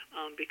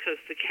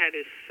because the cat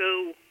is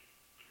so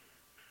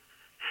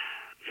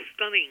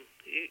stunning.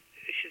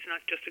 She's not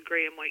just a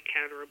gray and white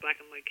cat or a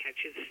black and white cat.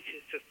 She's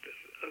just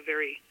a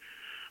very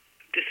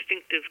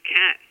distinctive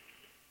cat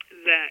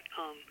that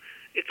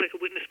it's like a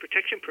witness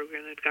protection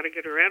program. They've got to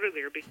get her out of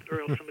there or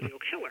else somebody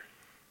will kill her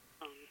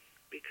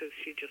because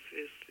she just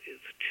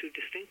is too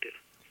distinctive.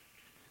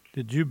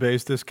 Did you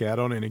base this cat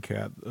on any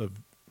cat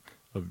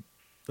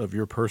of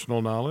your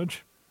personal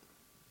knowledge?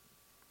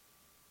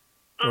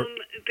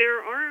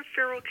 There are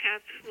feral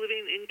cats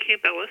living in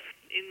Camp Ellis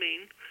in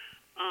Maine.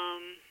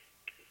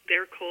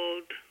 They're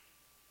called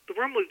the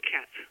Wormwood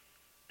cats,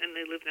 and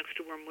they live next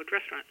to Wormwood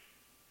Restaurant.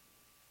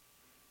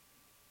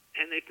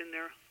 And they've been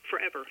there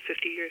forever,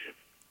 50 years.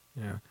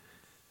 Yeah.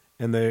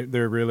 And they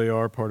really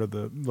are part of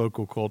the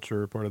local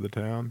culture, part of the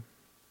town?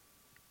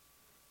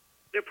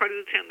 They're part of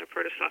the town. They're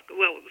part of Saco.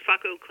 Well,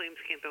 Saco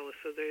claims Camp Ellis,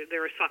 so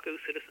they're Saco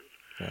citizens.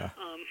 Yeah.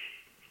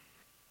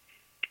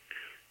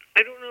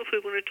 I don't know if we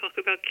want to talk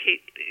about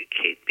Kate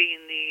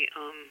being the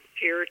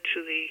heir to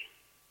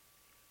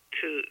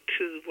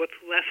what's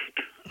left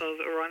of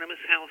Euronymous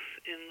House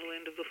in the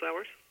Land of the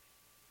Flowers,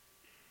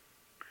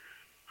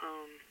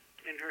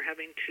 and her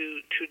having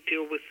to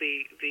deal with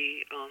the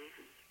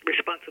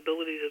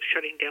responsibilities of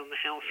shutting down the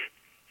house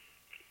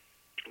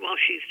while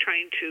she's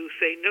trying to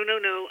say, no,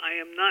 I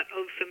am not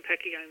of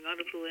Sempeki, I am not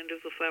of the Land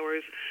of the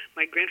Flowers.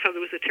 My grandfather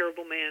was a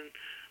terrible man,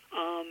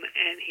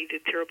 and he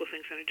did terrible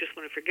things, and I just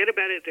want to forget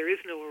about it. There is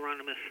no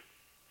Euronymous.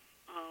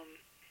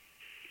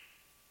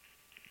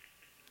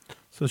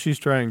 So she's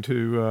trying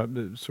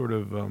to sort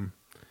of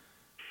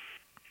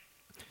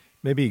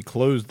maybe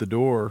close the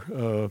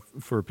door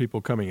for people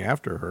coming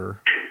after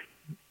her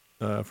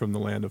from the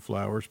Land of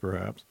Flowers,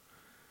 perhaps,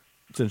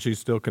 since she's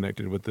still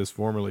connected with this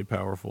formerly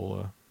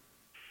powerful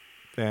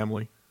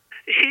family.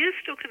 She is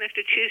still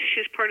connected.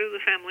 She's part of the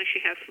family. She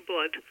has the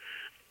blood.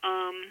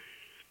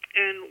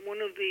 And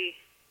one of the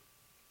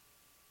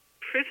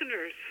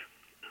prisoners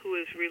who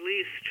is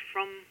released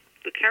from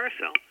the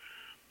Carousel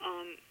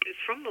is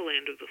from the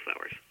Land of the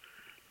Flowers,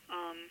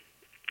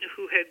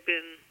 who had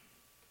been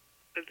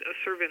a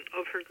servant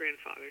of her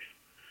grandfather's,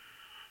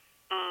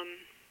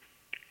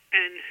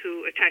 and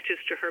who attaches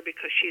to her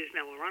because she is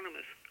now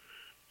Euronymous,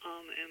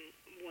 and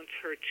wants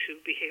her to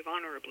behave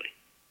honorably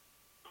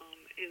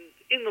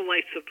in the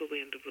lights of the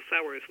Land of the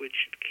Flowers, which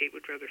Kate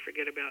would rather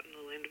forget about. In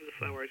the Land of the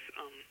Flowers,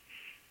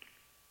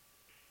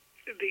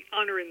 the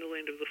honor in the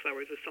Land of the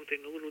Flowers is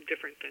something a little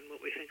different than what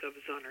we think of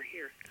as honor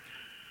here.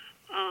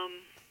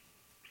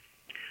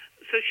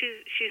 So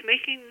she's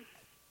making.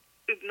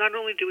 Not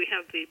only do we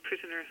have the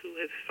prisoner who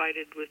has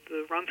sided with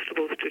the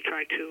Ronstables to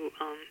try to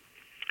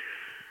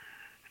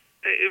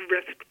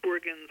wrest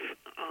Borgen's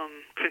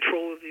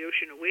control of the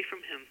ocean away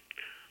from him,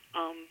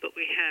 but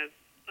we have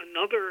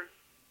another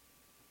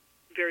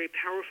very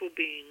powerful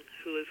being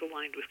who is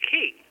aligned with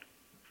Kate,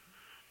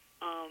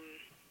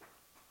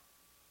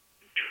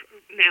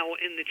 now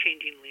in the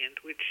Changing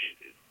Land, which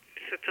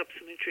sets up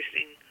some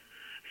interesting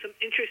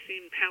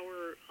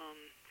power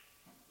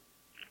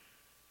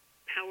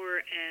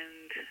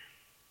and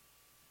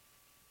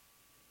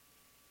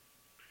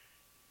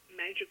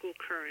magical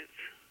currents.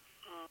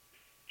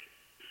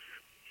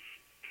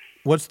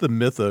 What's the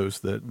mythos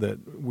that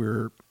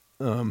we're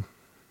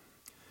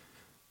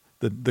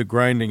the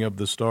grinding of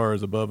the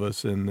stars above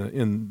us in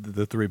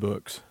the three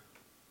books?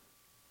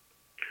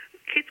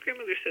 Kate's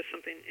grandmother says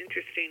something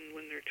interesting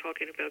when they're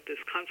talking about this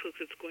conflict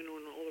that's going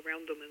on all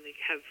around them, and they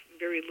have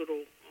very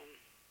little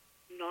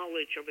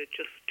knowledge of it,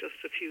 just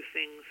a few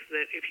things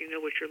that if you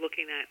know what you're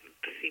looking at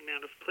seem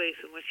out of place.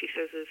 And what she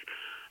says is,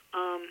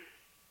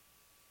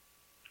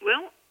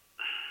 well,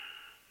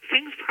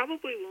 things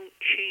probably won't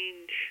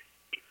change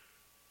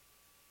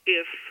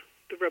if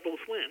the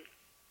rebels win.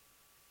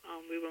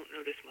 We won't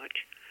notice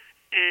much.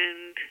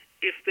 And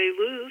if they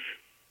lose,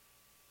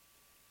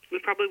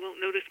 we probably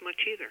won't notice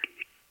much either.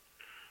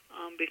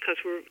 Because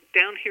we're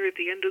down here at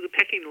the end of the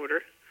pecking order.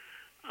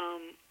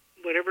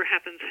 Whatever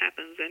happens,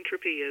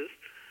 entropy is.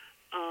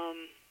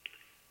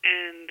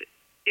 And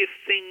if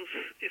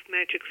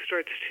magic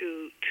starts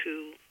to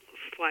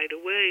slide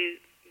away,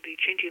 the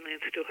Changing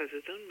Land still has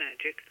its own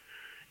magic.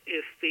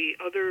 If the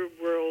other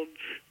worlds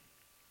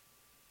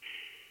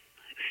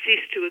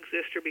cease to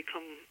exist or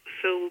become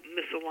so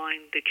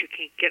misaligned that you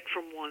can't get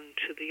from one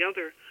to the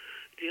other,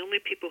 the only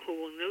people who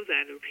will know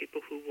that are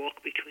people who walk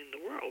between the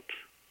worlds,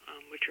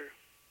 which are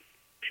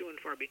few and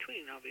far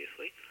between,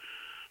 obviously.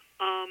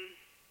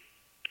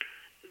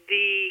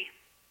 The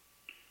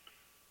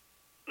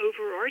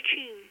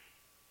overarching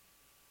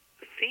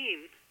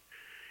theme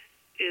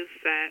is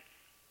that,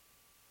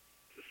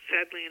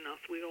 sadly enough,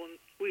 we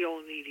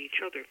all need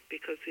each other,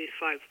 because these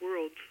 5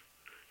 worlds,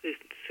 these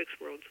 6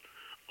 worlds,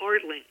 are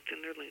linked,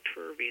 and they're linked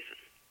for a reason.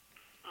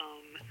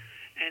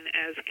 And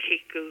as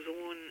Kate goes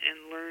on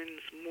and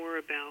learns more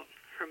about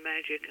her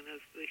magic, and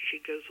as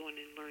she goes on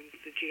and learns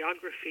the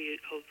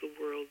geography of the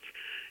worlds,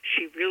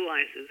 she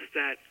realizes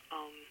that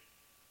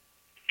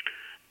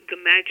the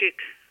magic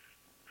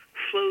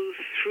flows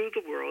through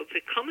the worlds.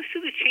 It comes to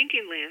the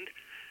Changing Land,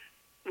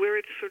 where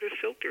it's sort of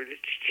filtered.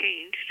 It's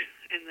changed,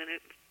 and then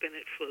it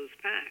flows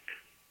back.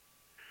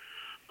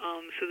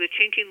 So the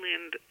Changing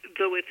Land,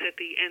 though it's at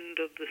the end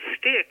of the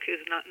stick,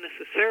 is not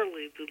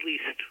necessarily the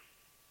least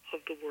of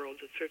the worlds.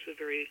 It serves a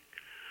very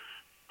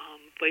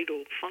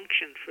vital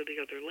function for the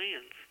other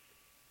lands.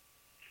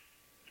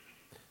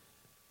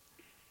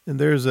 And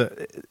there's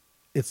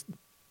it's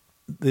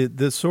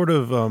this sort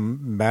of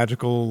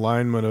magical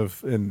alignment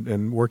of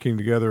and working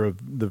together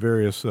of the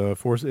various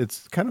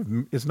forces.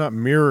 It's not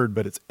mirrored,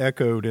 but it's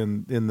echoed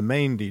in the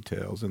main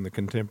details, in the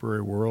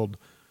contemporary world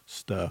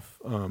stuff,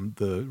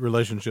 the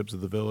relationships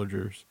of the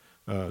villagers,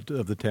 of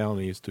the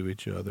townies to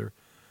each other,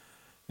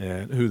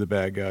 and who the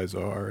bad guys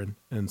are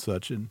and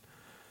such, and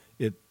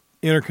it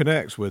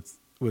interconnects with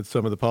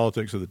some of the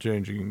politics of the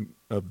changing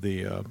of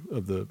the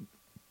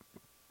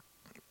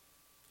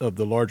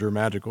larger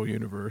magical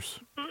universe.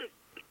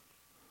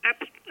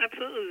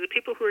 Absolutely, the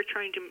people who are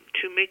trying to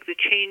make the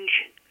change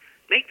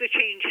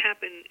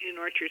happen in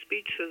Archer's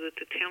Beach so that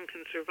the town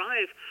can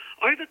survive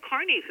are the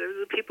carnies. They're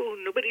the people who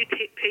nobody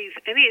pays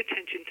any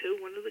attention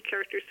to. One of the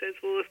characters says,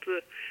 "Well, if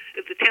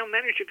the town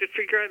manager could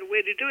figure out a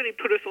way to do it, he'd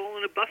put us all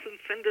on a bus and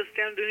send us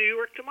down to New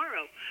York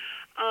tomorrow."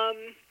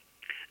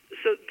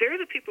 So they're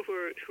the people who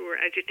are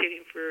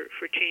agitating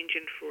for change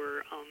and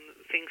for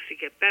things to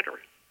get better.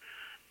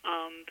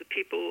 The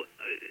people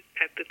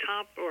at the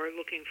top are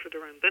looking for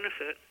their own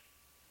benefit.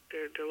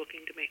 They're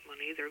looking to make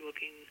money. They're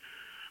looking.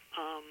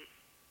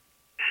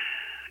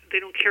 They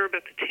don't care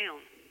about the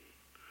town.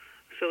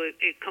 So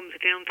it comes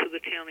down to the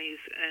townies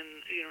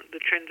and the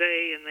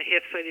Trenday and the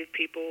half-sighted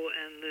people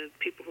and the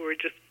people who are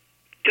just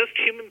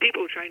human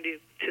people trying to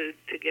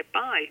get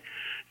by,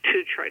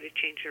 to try to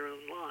change their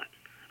own lot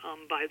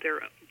by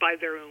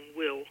their own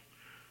will.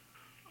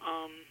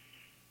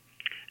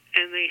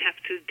 And they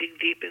have to dig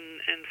deep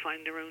and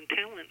find their own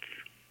talents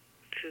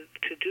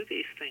to do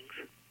these things.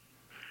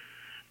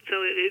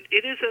 So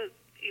it is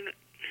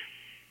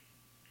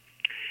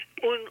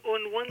on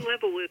one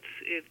level,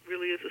 it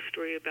really is a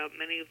story about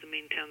many of the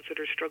main towns that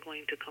are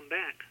struggling to come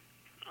back,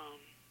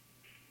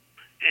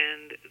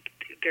 and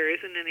there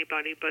isn't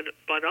anybody but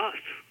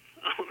us.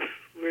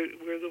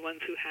 We're the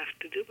ones who have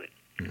to do it.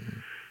 Mm-hmm.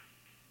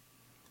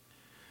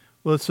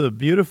 Well, it's a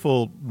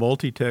beautiful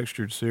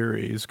multi-textured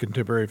series,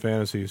 contemporary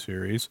fantasy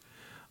series,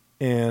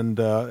 and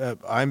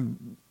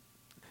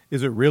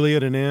is it really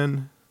at an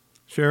end,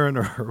 Sharon,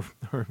 or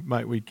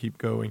might we keep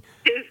going?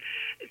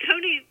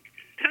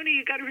 Tony,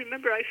 you got to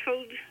remember, I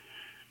sold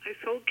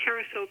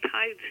Carousel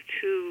Tides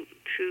to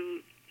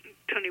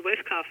Tony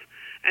Weisskopf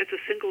as a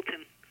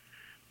singleton.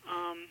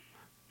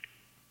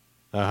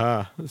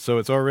 So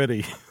it's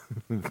already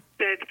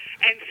said,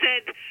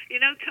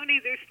 Tony,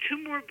 there's 2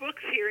 more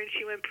books here, and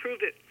she went,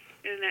 prove it.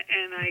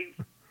 And I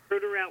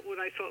wrote her out what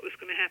I thought was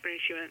going to happen, and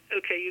she went,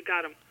 okay, you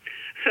got them.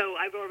 So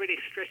I've already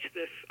stretched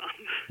this.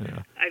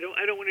 Yeah. I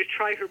don't want to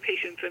try her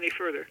patience any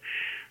further.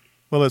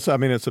 Well, it's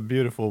a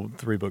beautiful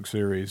 3-book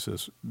series,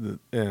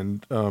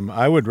 and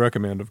I would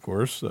recommend, of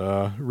course,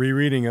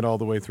 rereading it all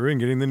the way through and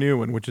getting the new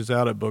one, which is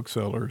out at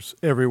booksellers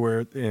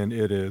everywhere, and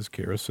it is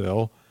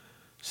Carousel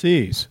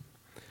Seas.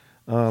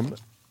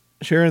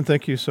 Sharon,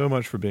 thank you so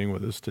much for being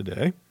with us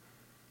today.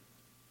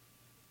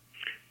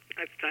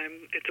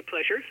 It's a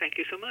pleasure. Thank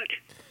you so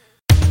much.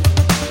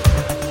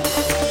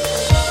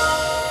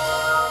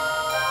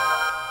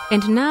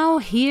 And now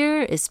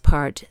here is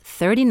part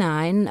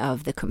 39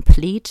 of the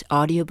complete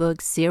audiobook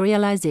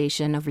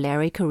serialization of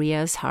Larry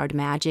Correia's Hard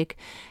Magic,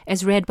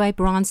 as read by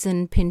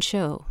Bronson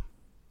Pinchot.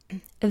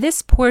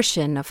 This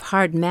portion of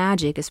Hard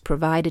Magic is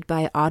provided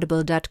by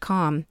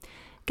Audible.com.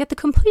 Get the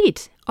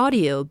complete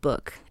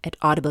audiobook at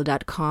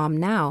Audible.com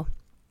now.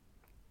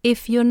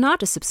 If you're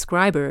not a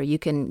subscriber, you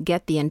can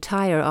get the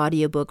entire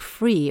audiobook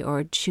free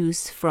or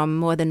choose from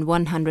more than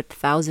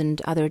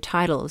 100,000 other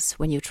titles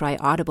when you try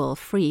Audible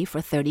free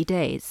for 30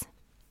 days.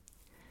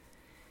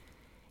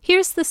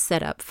 Here's the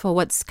setup for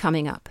what's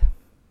coming up.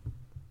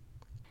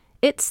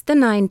 It's the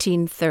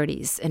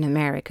 1930s in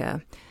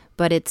America,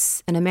 but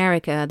it's an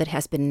America that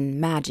has been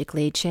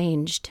magically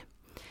changed.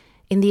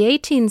 In the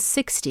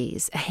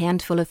 1860s, a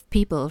handful of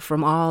people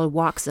from all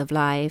walks of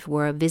life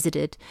were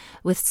visited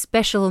with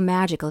special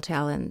magical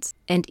talents,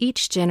 and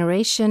each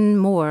generation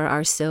more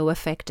are so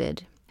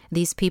affected.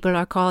 These people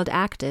are called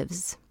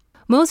actives.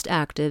 Most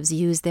actives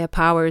use their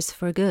powers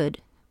for good,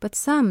 but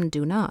some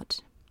do not.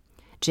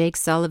 Jake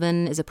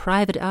Sullivan is a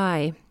private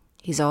eye.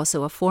 He's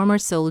also a former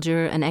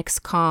soldier, an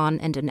ex-con,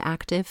 and an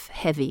active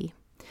heavy.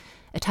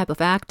 A type of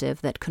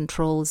active that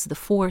controls the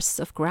force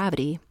of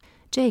gravity.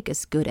 Jake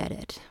is good at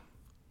it.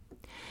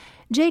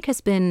 Jake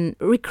has been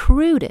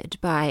recruited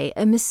by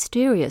a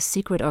mysterious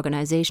secret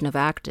organization of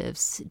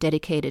actives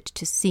dedicated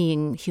to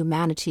seeing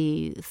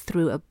humanity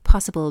through a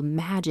possible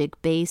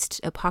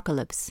magic-based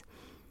apocalypse.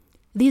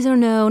 These are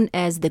known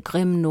as the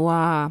Grim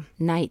Noir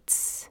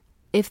Knights.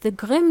 If the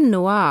Grim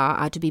Noir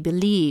are to be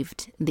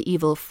believed, the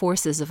evil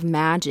forces of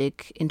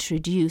magic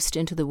introduced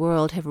into the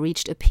world have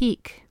reached a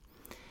peak,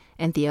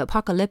 and the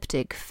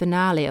apocalyptic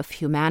finale of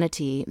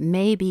humanity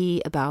may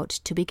be about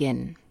to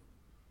begin.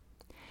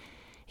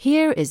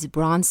 Here is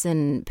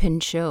Bronson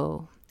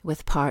Pinchot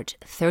with part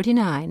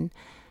 39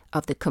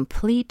 of the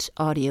complete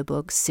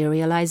audiobook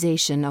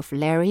serialization of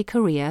Larry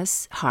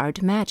Correia's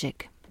Hard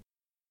Magic.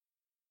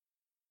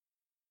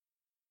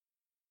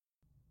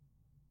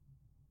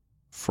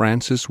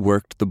 Francis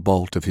worked the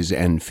bolt of his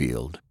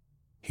Enfield.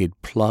 He'd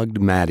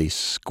plugged Maddie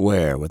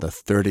square with a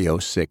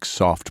 .30-06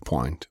 soft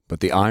point,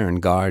 but the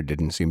iron guard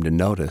didn't seem to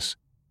notice.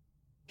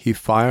 He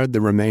fired the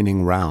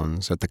remaining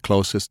rounds at the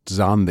closest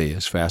zombie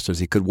as fast as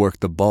he could work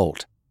the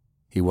bolt.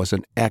 He was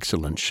an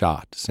excellent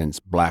shot,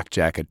 since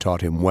Blackjack had taught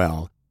him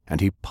well,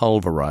 and he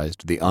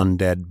pulverized the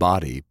undead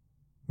body,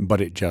 but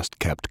it just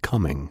kept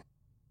coming.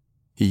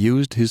 He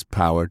used his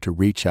power to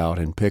reach out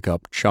and pick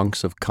up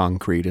chunks of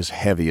concrete as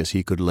heavy as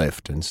he could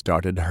lift and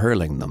started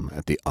hurling them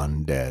at the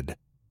undead.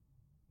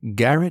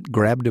 Garrett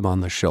grabbed him on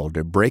the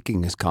shoulder,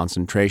 breaking his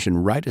concentration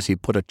right as he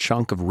put a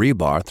chunk of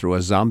rebar through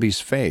a zombie's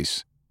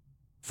face.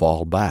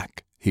 "Fall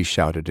back," he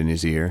shouted in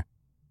his ear.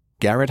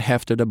 Garrett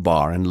hefted a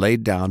bar and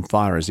laid down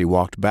fire as he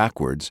walked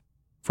backwards.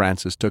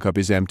 Francis took up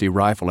his empty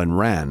rifle and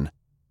ran.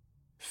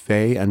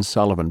 Fay and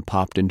Sullivan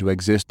popped into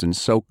existence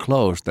so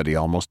close that he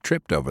almost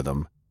tripped over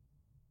them.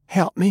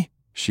 "Help me,"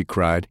 she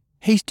cried.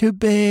 "He's too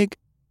big."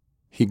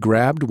 He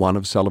grabbed one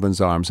of Sullivan's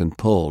arms and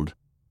pulled.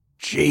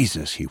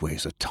 "Jesus, he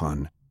weighs a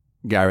ton."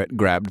 Garrett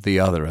grabbed the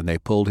other and they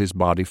pulled his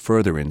body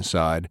further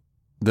inside.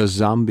 The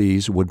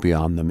zombies would be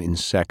on them in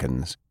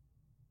seconds.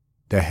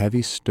 The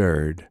heavy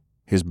stirred,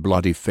 his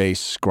bloody face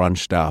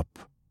scrunched up,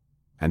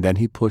 and then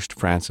he pushed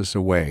Francis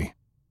away.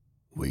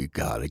 "We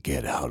gotta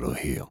get out of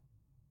here."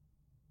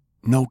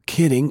 "No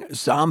kidding,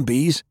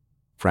 zombies!"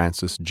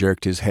 Francis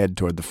jerked his head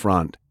toward the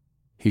front.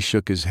 He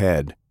shook his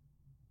head.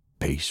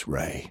 "Peace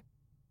Ray.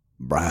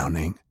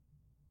 Browning.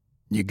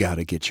 You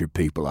gotta get your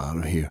people out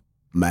of here.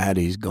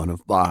 Maddie's gonna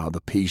fire the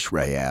Peace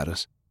Ray at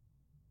us."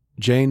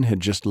 Jane had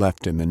just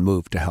left him and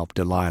moved to help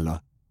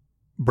Delilah.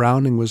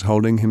 Browning was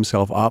holding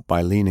himself up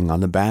by leaning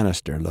on the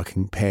banister,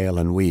 looking pale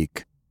and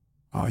weak.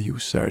 "Are you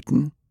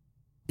certain?"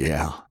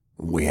 "Yeah,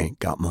 we ain't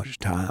got much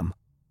time."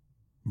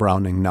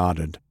 Browning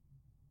nodded.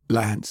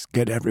 "Lance,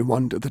 get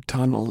everyone to the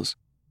tunnels."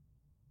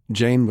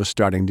 Jane was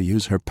starting to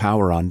use her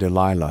power on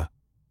Delilah.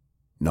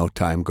 "No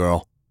time,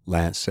 girl,"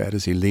 Lance said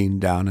as he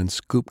leaned down and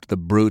scooped the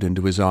brute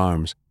into his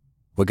arms.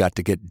 "We got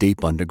to get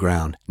deep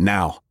underground.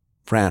 Now!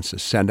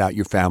 Francis, send out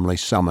your family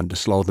summon to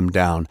slow them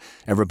down.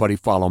 Everybody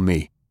follow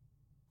me."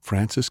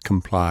 Francis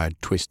complied,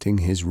 twisting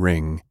his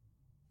ring.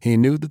 He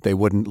knew that they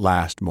wouldn't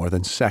last more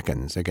than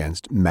seconds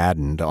against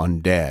maddened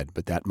undead,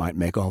 but that might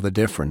make all the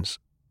difference.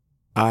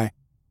 But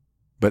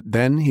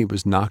then he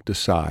was knocked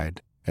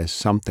aside as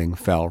something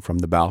fell from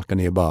the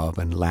balcony above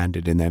and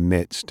landed in their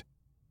midst.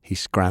 He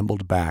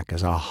scrambled back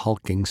as a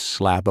hulking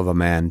slab of a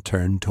man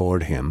turned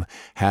toward him,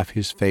 half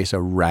his face a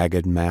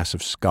ragged mass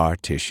of scar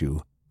tissue,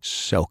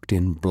 soaked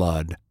in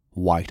blood,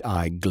 white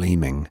eye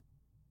gleaming.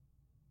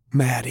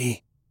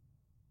 "Maddie!"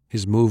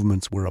 His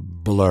movements were a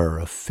blur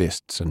of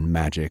fists and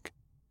magic.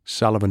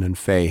 Sullivan and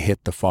Fay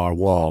hit the far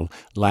wall.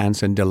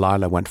 Lance and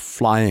Delilah went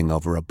flying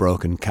over a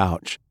broken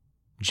couch.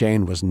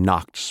 Jane was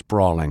knocked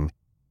sprawling.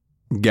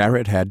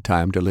 Garrett had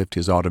time to lift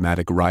his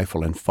automatic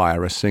rifle and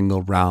fire a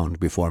single round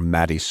before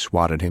Maddie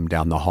swatted him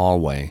down the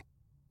hallway.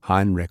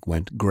 Heinrich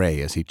went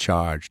gray as he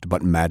charged,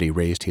 but Maddie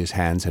raised his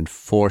hands and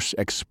force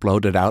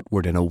exploded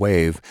outward in a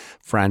wave.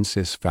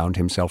 Francis found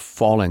himself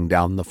falling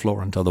down the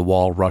floor until the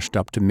wall rushed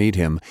up to meet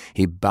him.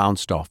 He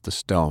bounced off the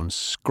stones,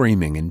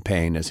 screaming in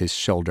pain as his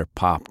shoulder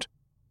popped.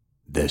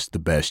 "This the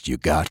best you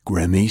got,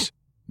 Grimmies?"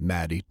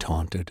 Maddie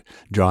taunted,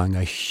 drawing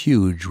a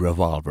huge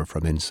revolver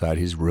from inside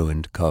his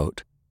ruined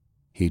coat.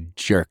 He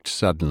jerked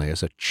suddenly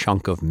as a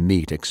chunk of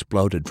meat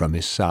exploded from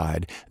his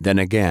side, then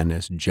again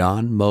as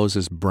John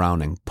Moses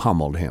Browning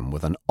pummeled him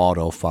with an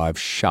 .05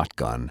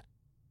 shotgun.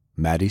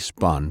 Maddie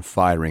spun,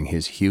 firing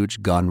his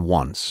huge gun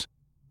once,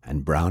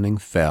 and Browning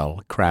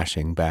fell,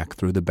 crashing back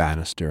through the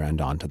banister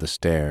and onto the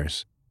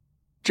stairs.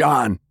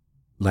 "John!"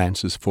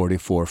 Lance's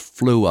 .44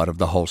 flew out of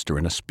the holster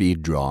in a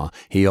speed draw.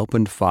 He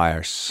opened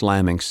fire,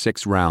 slamming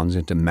 6 rounds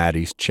into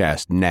Maddie's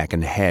chest, neck,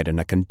 and head in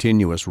a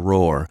continuous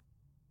roar.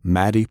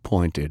 Maddie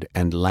pointed,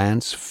 and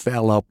Lance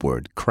fell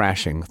upward,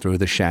 crashing through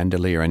the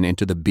chandelier and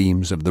into the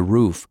beams of the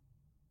roof.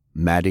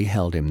 Maddie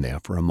held him there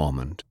for a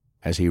moment,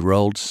 as he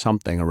rolled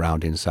something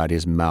around inside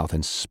his mouth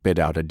and spit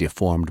out a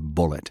deformed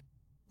bullet.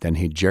 Then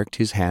he jerked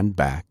his hand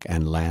back,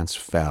 and Lance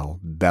fell,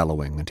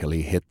 bellowing until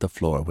he hit the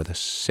floor with a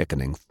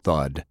sickening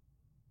thud.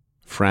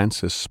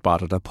 Francis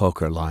spotted a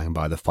poker lying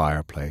by the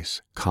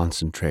fireplace,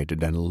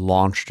 concentrated, and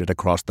launched it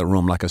across the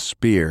room like a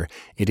spear.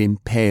 It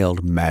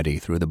impaled Maddie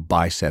through the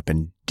bicep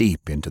and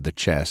deep into the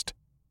chest,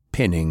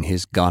 pinning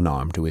his gun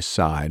arm to his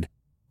side.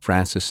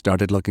 Francis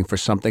started looking for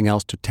something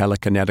else to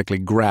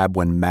telekinetically grab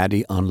when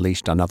Maddie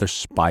unleashed another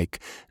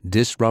spike,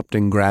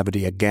 disrupting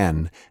gravity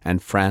again,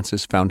 and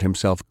Francis found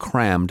himself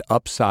crammed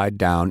upside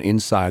down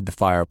inside the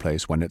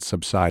fireplace when it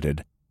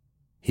subsided.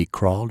 He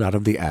crawled out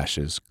of the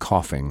ashes,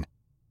 coughing.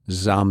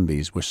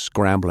 Zombies were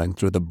scrambling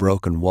through the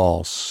broken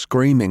walls,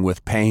 screaming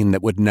with pain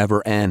that would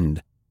never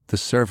end. The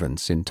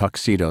servants in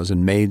tuxedos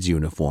and maids'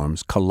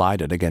 uniforms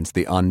collided against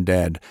the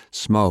undead,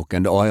 smoke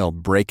and oil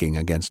breaking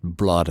against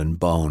blood and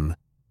bone.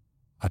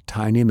 A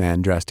tiny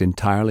man dressed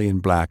entirely in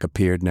black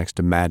appeared next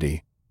to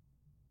Maddie.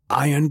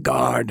 "Iron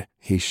Guard,"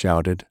 he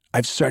shouted.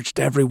 "I've searched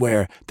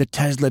everywhere. The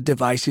Tesla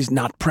device is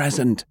not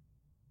present."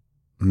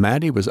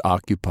 Maddie was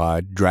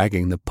occupied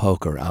dragging the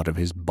poker out of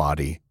his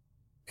body.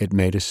 It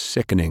made a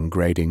sickening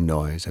grating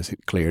noise as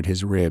it cleared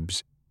his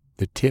ribs.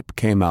 The tip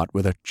came out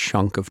with a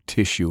chunk of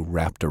tissue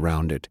wrapped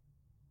around it.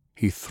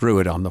 He threw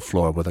it on the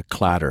floor with a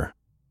clatter.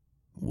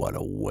 What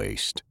a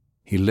waste.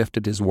 He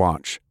lifted his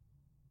watch.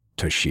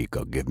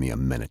 "Toshiko, give me a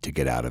minute to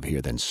get out of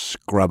here, then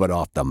scrub it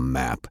off the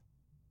map."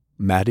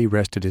 Maddie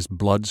rested his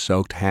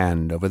blood-soaked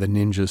hand over the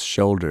ninja's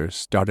shoulder,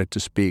 started to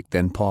speak,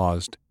 then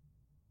paused.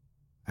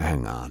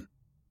 "Hang on."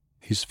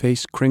 His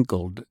face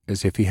crinkled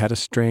as if he had a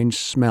strange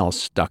smell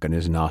stuck in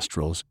his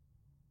nostrils.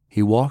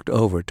 He walked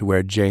over to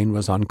where Jane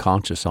was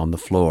unconscious on the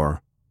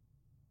floor.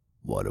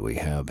 "What do we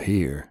have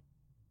here?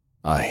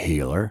 A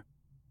healer?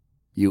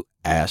 You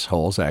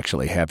assholes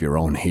actually have your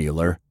own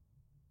healer?"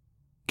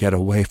 "Get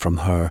away from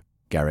her,"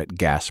 Garrett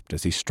gasped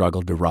as he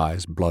struggled to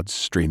rise, blood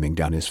streaming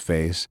down his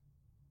face.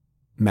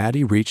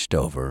 Maddie reached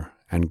over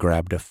and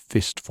grabbed a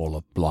fistful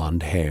of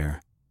blonde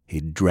hair. He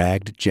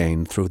dragged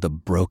Jane through the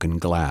broken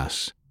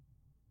glass.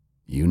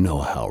 "You know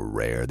how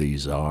rare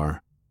these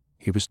are."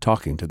 He was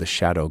talking to the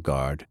shadow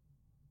guard.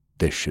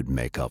 "This should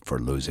make up for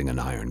losing an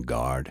iron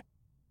guard."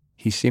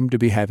 He seemed to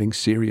be having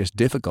serious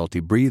difficulty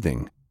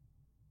breathing.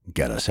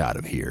 "Get us out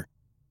of here."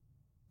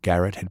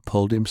 Garrett had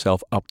pulled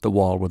himself up the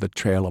wall with a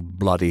trail of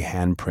bloody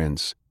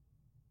handprints.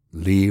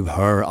 "Leave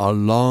her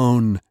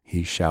alone,"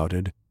 he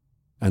shouted,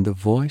 and the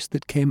voice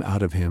that came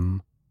out of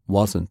him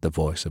wasn't the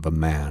voice of a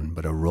man,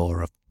 but a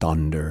roar of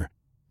thunder.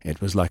 It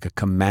was like a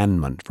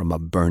commandment from a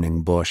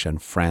burning bush,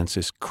 and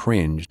Francis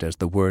cringed as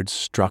the words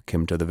struck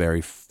him to the very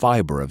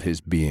fiber of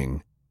his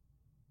being.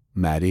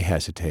 Maddie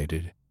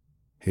hesitated.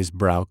 His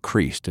brow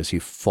creased as he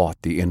fought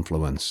the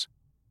influence.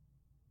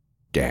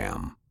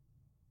 "Damn,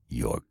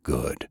 you're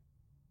good."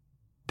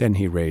 Then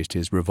he raised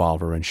his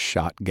revolver and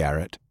shot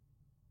Garrett.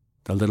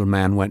 The little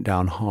man went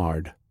down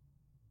hard.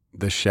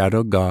 The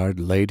shadow guard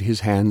laid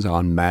his hands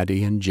on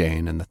Maddie and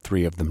Jane, and the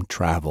 3 of them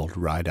traveled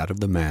right out of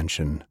the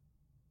mansion.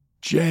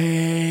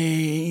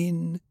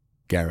 "Jane!"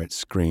 Garrett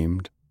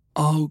screamed.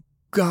 "Oh,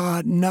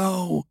 God,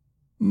 no!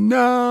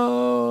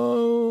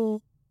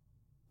 No!"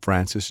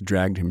 Francis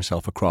dragged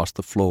himself across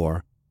the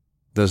floor.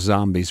 The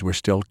zombies were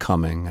still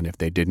coming, and if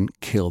they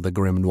didn't kill the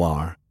Grim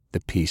Noir,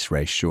 the peace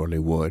race surely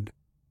would.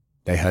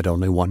 They had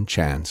only one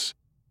chance.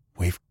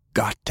 "We've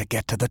got to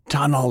get to the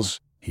tunnels,"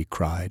 he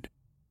cried.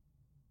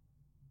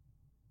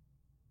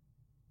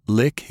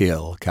 Lick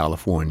Hill,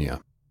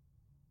 California.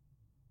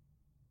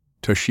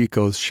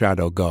 Toshiko's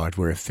shadow guard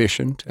were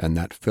efficient, and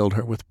that filled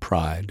her with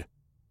pride.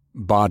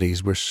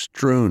 Bodies were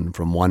strewn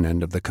from one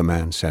end of the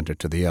command center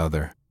to the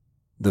other.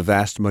 The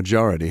vast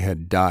majority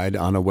had died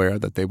unaware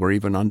that they were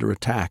even under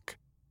attack.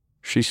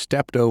 She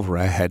stepped over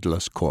a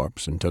headless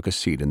corpse and took a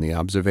seat in the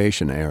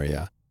observation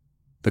area.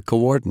 The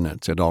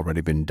coordinates had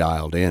already been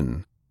dialed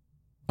in.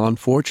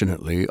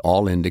 Unfortunately,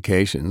 all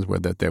indications were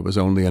that there was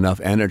only enough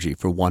energy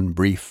for one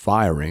brief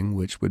firing,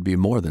 which would be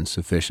more than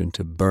sufficient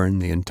to burn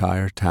the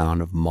entire town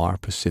of Mar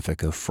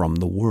Pacifica from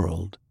the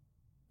world.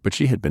 But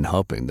she had been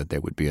hoping that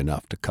there would be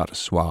enough to cut a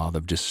swath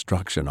of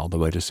destruction all the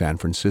way to San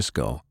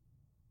Francisco.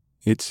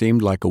 It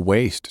seemed like a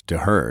waste to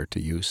her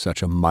to use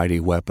such a mighty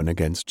weapon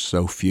against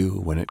so few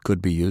when it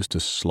could be used to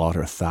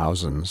slaughter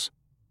thousands.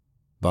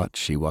 But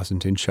she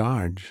wasn't in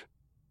charge.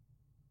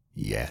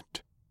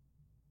 Yet.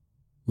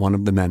 One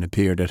of the men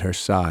appeared at her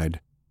side.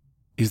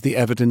 Is the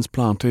evidence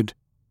planted?"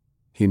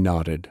 He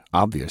nodded,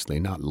 obviously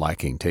not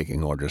liking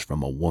taking orders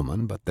from a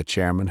woman, but the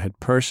chairman had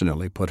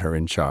personally put her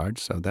in charge,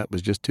 so that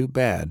was just too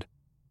bad.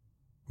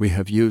 "We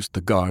have used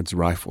the guards'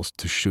 rifles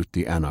to shoot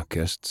the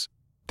anarchists.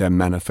 Their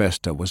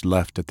manifesto was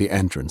left at the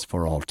entrance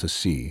for all to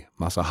see.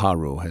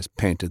 Masaharu has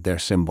painted their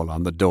symbol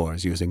on the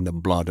doors using the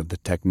blood of the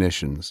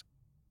technicians."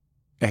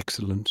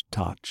 "Excellent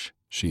touch,"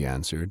 she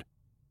answered.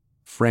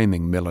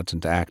 Framing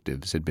militant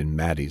actives had been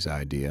Maddie's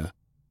idea.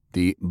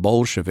 The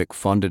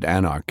Bolshevik-funded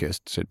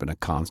anarchists had been a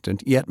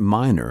constant, yet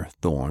minor,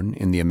 thorn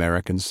in the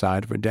American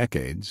side for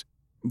decades,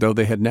 though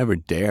they had never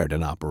dared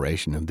an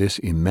operation of this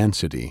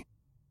immensity.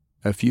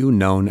 A few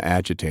known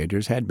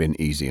agitators had been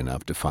easy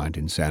enough to find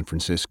in San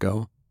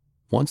Francisco.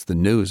 Once the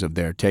news of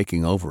their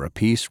taking over a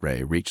peace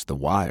ray reached the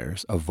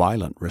wires, a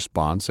violent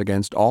response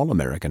against all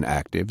American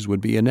actives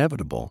would be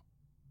inevitable.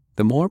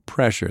 The more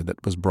pressure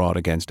that was brought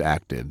against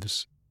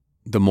actives,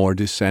 the more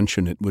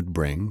dissension it would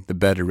bring, the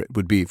better it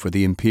would be for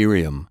the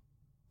Imperium.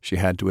 She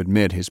had to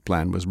admit his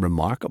plan was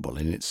remarkable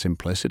in its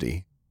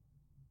simplicity.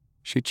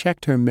 She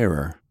checked her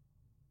mirror.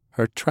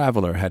 Her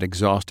traveler had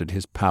exhausted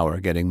his power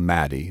getting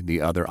Maddie,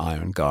 the other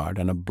Iron Guard,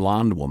 and a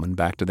blonde woman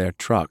back to their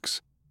trucks.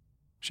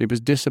 She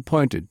was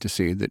disappointed to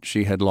see that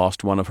she had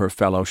lost one of her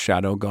fellow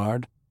Shadow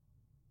Guard.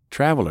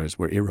 Travelers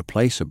were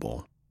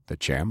irreplaceable. The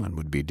chairman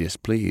would be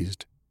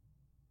displeased.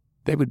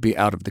 They would be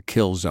out of the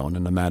kill zone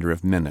in a matter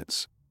of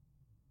minutes.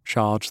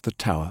 "Charge the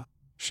tower,"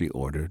 she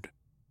ordered.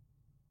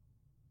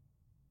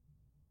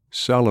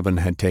 Sullivan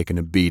had taken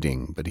a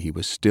beating, but he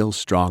was still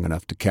strong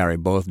enough to carry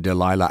both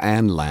Delilah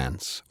and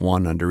Lance,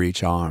 one under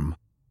each arm.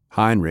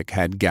 Heinrich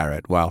had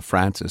Garrett, while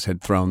Francis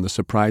had thrown the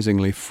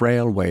surprisingly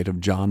frail weight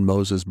of John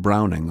Moses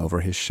Browning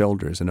over his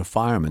shoulders in a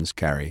fireman's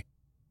carry.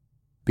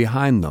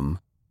 Behind them,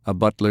 a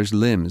butler's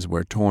limbs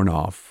were torn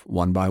off,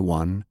 one by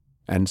one,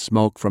 and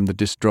smoke from the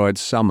destroyed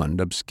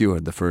Summoned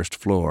obscured the first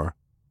floor.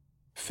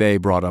 Fay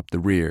brought up the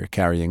rear,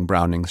 carrying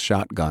Browning's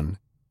shotgun.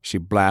 She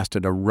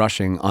blasted a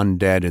rushing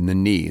undead in the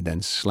knee,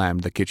 then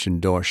slammed the kitchen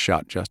door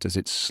shut just as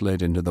it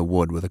slid into the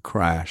wood with a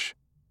crash.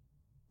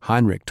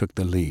 Heinrich took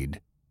the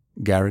lead,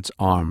 Garrett's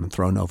arm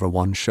thrown over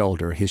one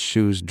shoulder, his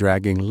shoes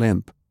dragging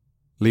limp,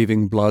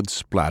 leaving blood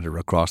splatter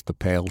across the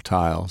pale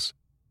tiles.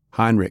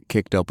 Heinrich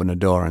kicked open a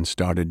door and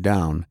started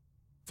down.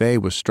 Fay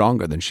was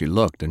stronger than she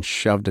looked and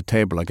shoved a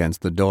table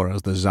against the door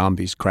as the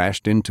zombies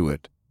crashed into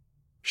it.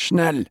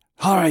 "Schnell!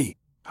 Hurry!"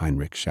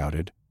 Heinrich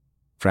shouted.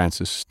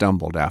 Francis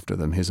stumbled after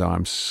them, his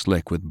arms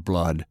slick with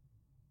blood.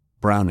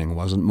 Browning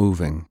wasn't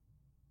moving.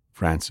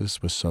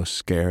 Francis was so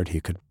scared he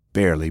could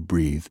barely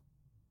breathe.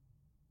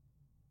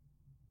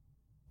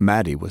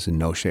 Maddie was in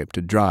no shape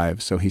to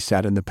drive, so he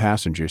sat in the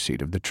passenger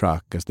seat of the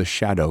truck as the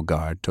Shadow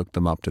Guard took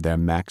them up to their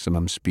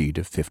maximum speed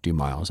of 50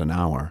 miles an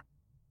hour.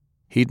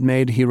 He'd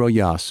made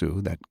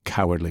Hiroyasu, that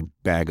cowardly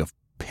bag of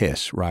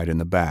piss, ride in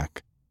the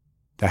back.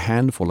 The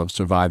handful of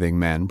surviving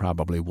men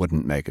probably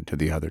wouldn't make it to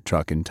the other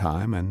truck in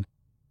time, and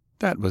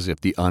that was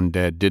if the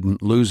undead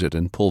didn't lose it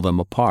and pull them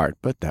apart,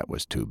 but that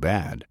was too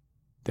bad.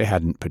 They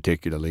hadn't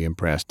particularly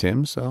impressed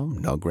him, so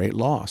no great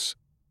loss.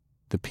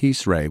 The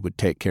peace ray would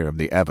take care of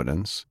the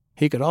evidence.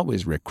 He could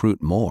always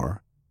recruit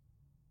more.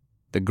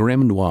 The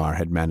Grim Noir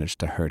had managed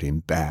to hurt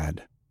him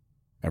bad.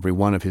 Every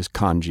one of his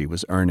kanji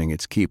was earning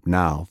its keep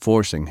now,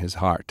 forcing his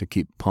heart to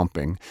keep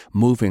pumping,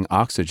 moving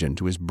oxygen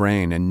to his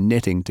brain and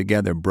knitting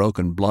together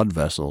broken blood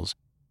vessels.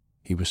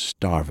 He was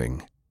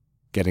starving.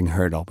 Getting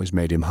hurt always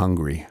made him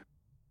hungry.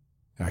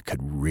 I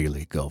could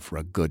really go for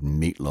a good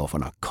meatloaf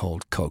and a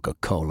cold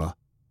Coca-Cola.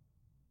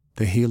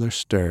 The healer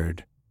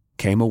stirred,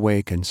 came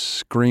awake, and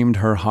screamed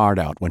her heart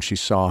out when she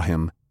saw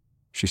him.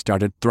 She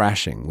started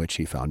thrashing, which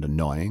he found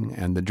annoying,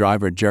 and the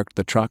driver jerked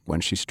the truck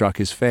when she struck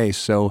his face,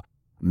 so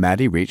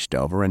Maddie reached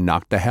over and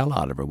knocked the hell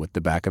out of her with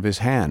the back of his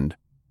hand.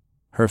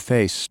 Her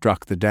face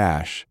struck the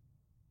dash.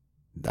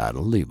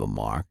 "That'll leave a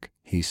mark,"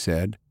 he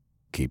said.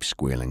 "Keep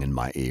squealing in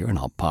my ear and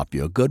I'll pop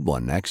you a good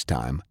one next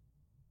time."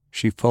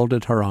 She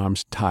folded her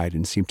arms tight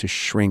and seemed to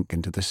shrink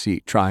into the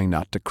seat, trying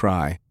not to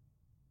cry.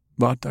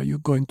 "What are you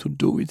going to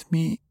do with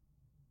me?"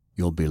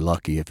 "You'll be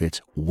lucky if it's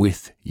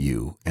with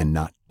you and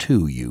not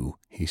to you,"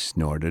 he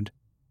snorted.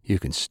 "You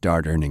can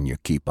start earning your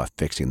keep by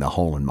fixing the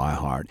hole in my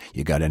heart.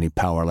 You got any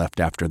power left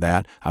after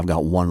that? I've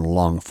got one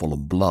lung full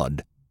of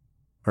blood."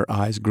 Her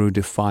eyes grew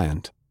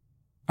defiant.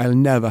 "I'll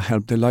never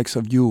help the likes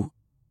of you."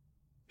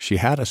 She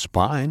had a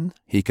spine.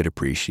 He could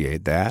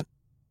appreciate that.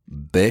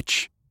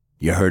 "Bitch,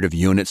 you heard of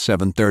Unit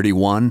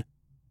 731?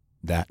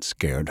 That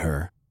scared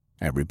her.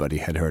 Everybody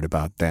had heard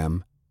about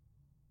them.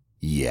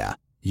 "Yeah,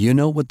 you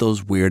know what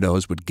those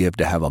weirdos would give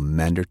to have a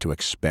mender to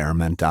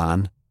experiment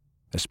on?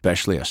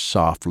 Especially a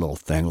soft little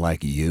thing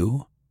like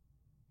you?"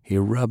 He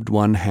rubbed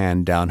one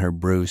hand down her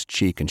bruised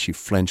cheek and she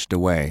flinched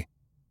away.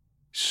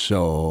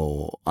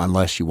 "So,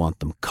 unless you want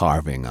them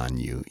carving on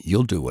you,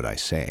 you'll do what I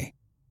say."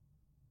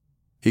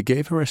 He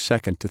gave her a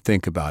second to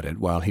think about it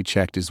while he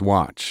checked his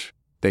watch.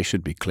 They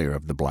should be clear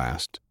of the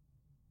blast.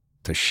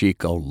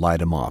 "Toshiko,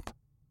 light 'em up."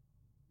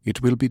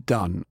 "It will be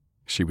done,"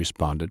 she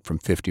responded from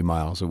 50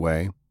 miles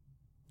away.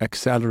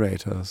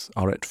 Accelerators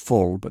are at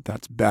full, but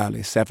that's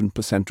barely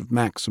 7% of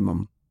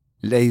maximum.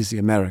 Lazy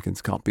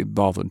Americans can't be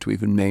bothered to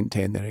even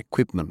maintain their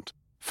equipment,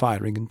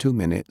 firing in 2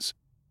 minutes.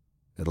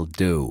 It'll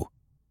do,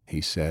 he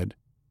said.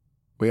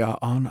 We are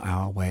on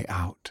our way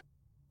out.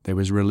 There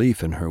was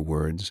relief in her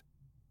words.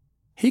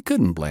 He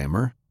couldn't blame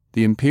her.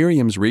 The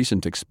Imperium's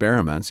recent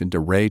experiments into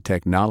ray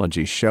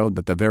technology showed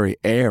that the very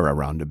air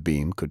around a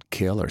beam could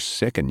kill or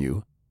sicken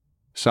you.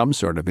 Some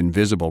sort of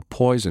invisible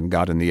poison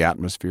got in the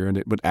atmosphere and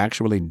it would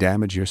actually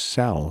damage your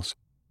cells.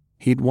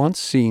 He'd once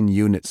seen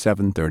Unit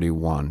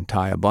 731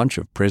 tie a bunch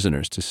of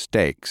prisoners to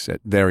stakes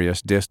at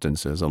various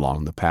distances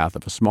along the path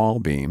of a small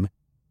beam,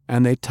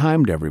 and they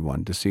timed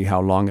everyone to see how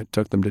long it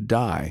took them to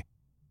die,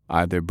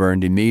 either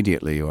burned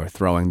immediately or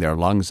throwing their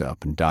lungs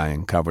up and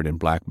dying covered in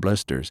black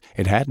blisters.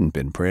 It hadn't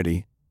been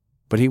pretty,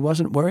 but he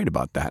wasn't worried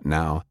about that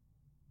now.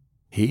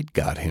 He'd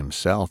got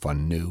himself a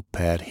new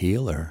pet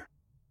healer.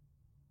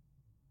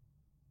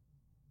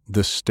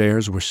 The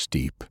stairs were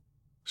steep.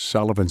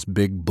 Sullivan's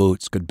big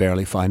boots could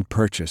barely find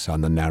purchase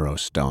on the narrow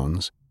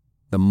stones.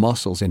 The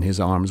muscles in his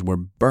arms were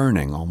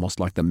burning, almost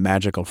like the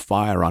magical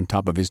fire on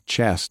top of his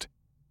chest.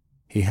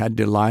 He had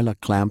Delilah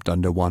clamped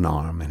under one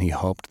arm, and he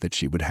hoped that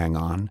she would hang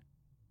on.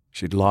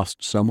 She'd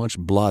lost so much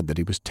blood that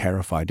he was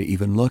terrified to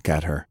even look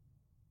at her.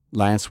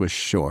 Lance was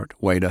short,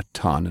 weighed a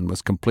ton, and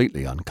was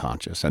completely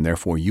unconscious, and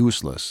therefore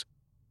useless.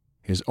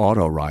 His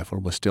auto rifle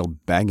was still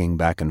banging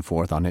back and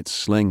forth on its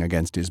sling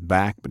against his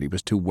back, but he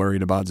was too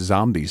worried about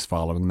zombies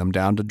following them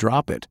down to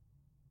drop it.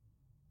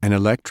 An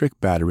electric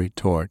battery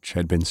torch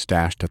had been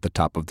stashed at the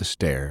top of the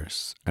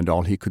stairs, and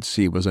all he could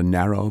see was a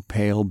narrow,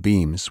 pale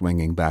beam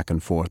swinging back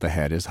and forth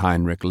ahead as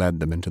Heinrich led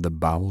them into the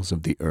bowels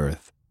of the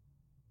earth.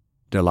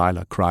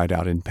 Delilah cried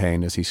out in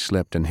pain as he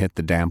slipped and hit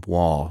the damp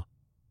wall.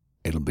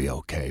 "It'll be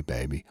okay,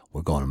 baby.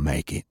 We're going to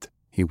make it,"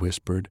 he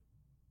whispered.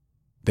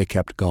 They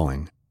kept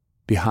going.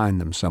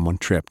 Behind them, someone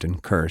tripped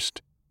and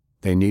cursed.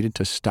 They needed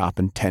to stop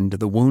and tend to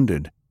the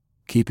wounded.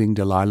 Keeping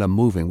Delilah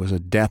moving was a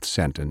death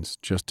sentence,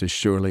 just as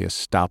surely as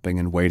stopping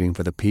and waiting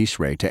for the peace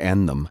ray to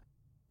end them.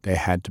 They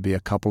had to be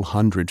a couple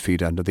 100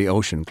 feet under the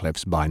ocean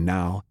cliffs by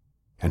now,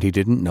 and he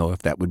didn't know if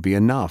that would be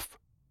enough.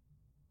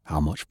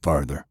 How much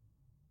further?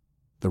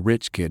 The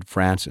rich kid,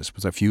 Francis,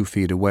 was a few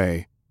feet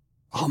away.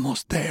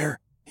 "Almost there,"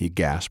 he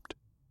gasped.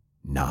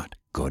 Not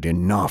good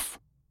enough.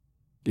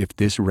 If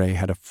this ray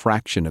had a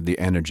fraction of the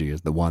energy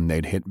as the one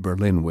they'd hit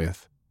Berlin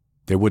with,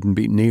 there wouldn't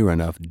be near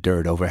enough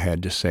dirt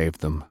overhead to save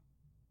them.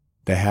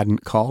 They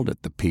hadn't called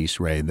it the Peace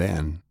Ray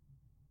then.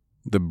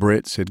 The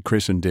Brits had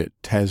christened it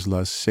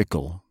Tesla's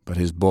sickle, but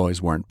his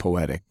boys weren't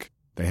poetic.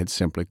 They had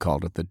simply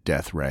called it the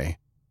Death Ray.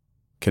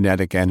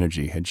 Kinetic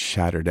energy had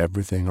shattered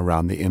everything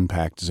around the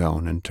impact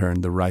zone and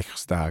turned the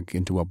Reichstag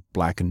into a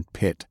blackened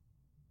pit.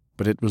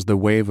 But it was the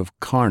wave of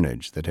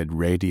carnage that had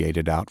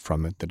radiated out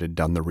from it that had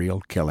done the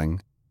real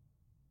killing.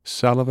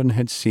 Sullivan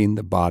had seen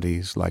the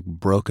bodies like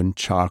broken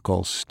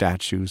charcoal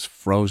statues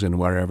frozen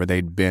wherever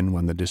they'd been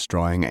when the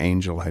destroying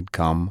angel had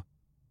come.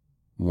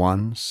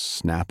 One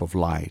snap of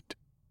light,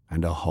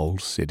 and a whole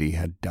city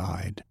had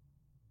died.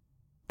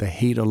 The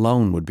heat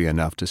alone would be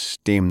enough to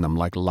steam them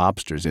like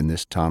lobsters in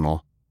this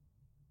tunnel.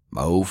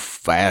 "Move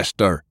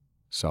faster,"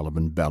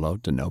 Sullivan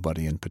bellowed to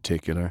nobody in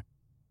particular.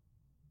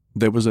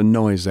 There was a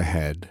noise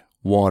ahead,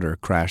 water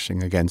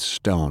crashing against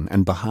stone,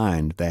 and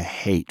behind the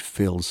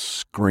hate-filled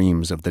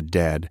screams of the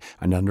dead,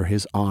 and under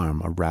his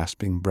arm a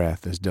rasping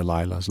breath as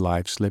Delilah's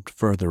life slipped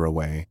further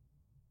away,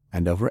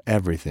 and over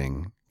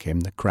everything came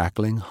the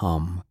crackling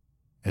hum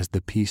as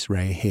the peace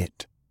ray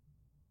hit.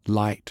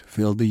 Light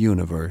filled the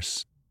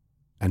universe,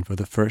 and for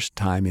the first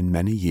time in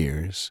many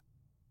years,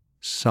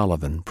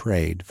 Sullivan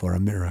prayed for a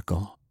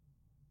miracle.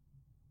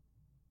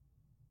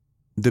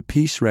 The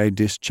peace ray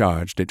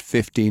discharged at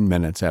 15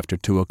 minutes after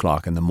 2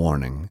 o'clock in the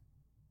morning.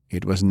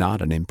 It was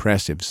not an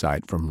impressive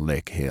sight from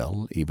Lick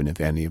Hill, even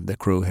if any of the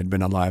crew had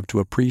been alive to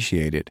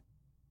appreciate it.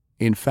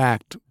 In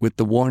fact, with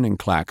the warning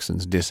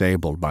klaxons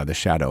disabled by the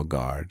shadow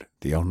guard,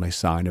 the only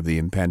sign of the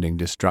impending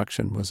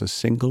destruction was a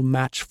single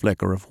match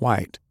flicker of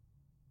white,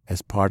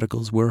 as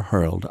particles were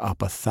hurled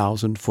up a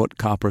 1,000-foot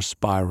copper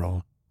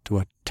spiral to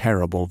a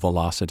terrible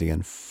velocity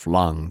and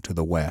flung to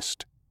the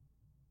west.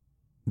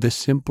 The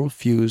simple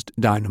fused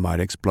dynamite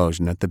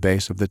explosion at the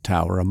base of the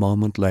tower a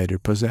moment later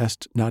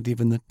possessed not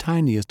even the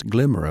tiniest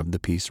glimmer of the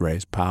peace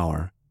ray's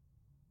power,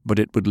 but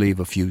it would leave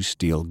a few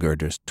steel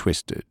girders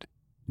twisted,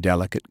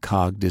 delicate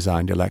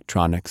cog-designed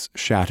electronics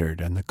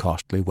shattered, and the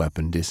costly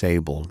weapon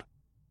disabled.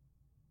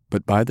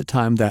 But by the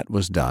time that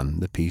was done,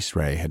 the peace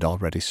ray had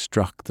already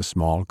struck the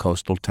small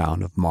coastal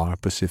town of Mar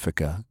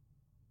Pacifica.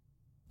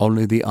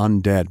 Only the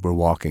undead were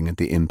walking at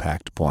the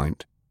impact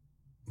point,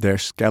 their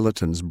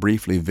skeletons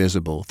briefly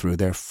visible through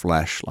their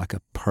flesh like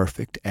a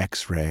perfect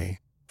X-ray,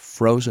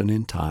 frozen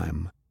in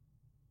time,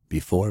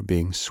 before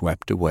being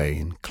swept away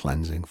in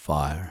cleansing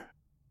fire.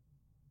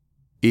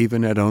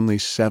 Even at only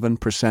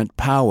 7%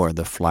 power,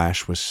 the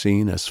flash was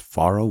seen as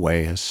far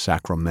away as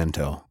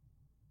Sacramento.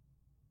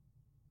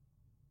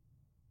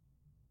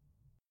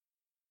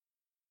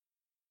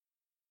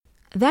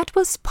 That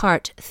was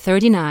part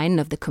 39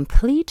 of the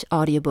complete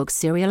audiobook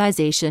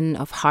serialization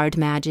of Hard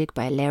Magic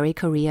by Larry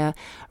Correia,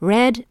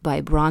 read by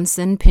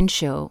Bronson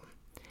Pinchot.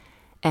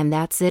 And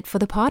that's it for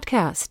the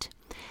podcast.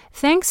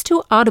 Thanks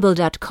to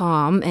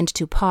Audible.com and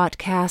to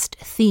podcast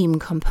theme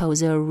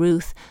composer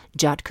Ruth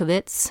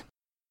Jotkovitz.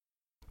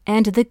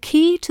 And the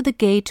key to the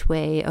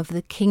gateway of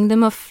the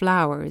Kingdom of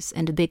Flowers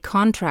and a big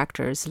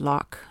contractor's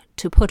lock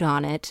to put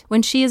on it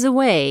when she is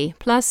away,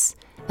 plus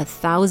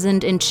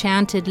 1,000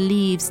 enchanted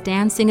leaves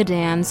dancing a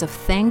dance of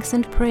thanks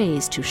and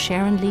praise to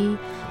Sharon Lee,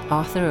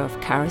 author of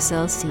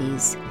Carousel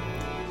Seas.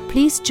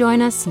 Please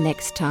join us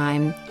next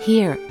time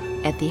here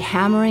at the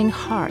hammering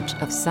heart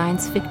of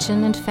science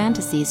fiction and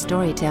fantasy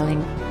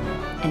storytelling,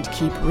 and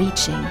keep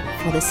reaching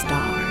for the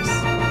stars.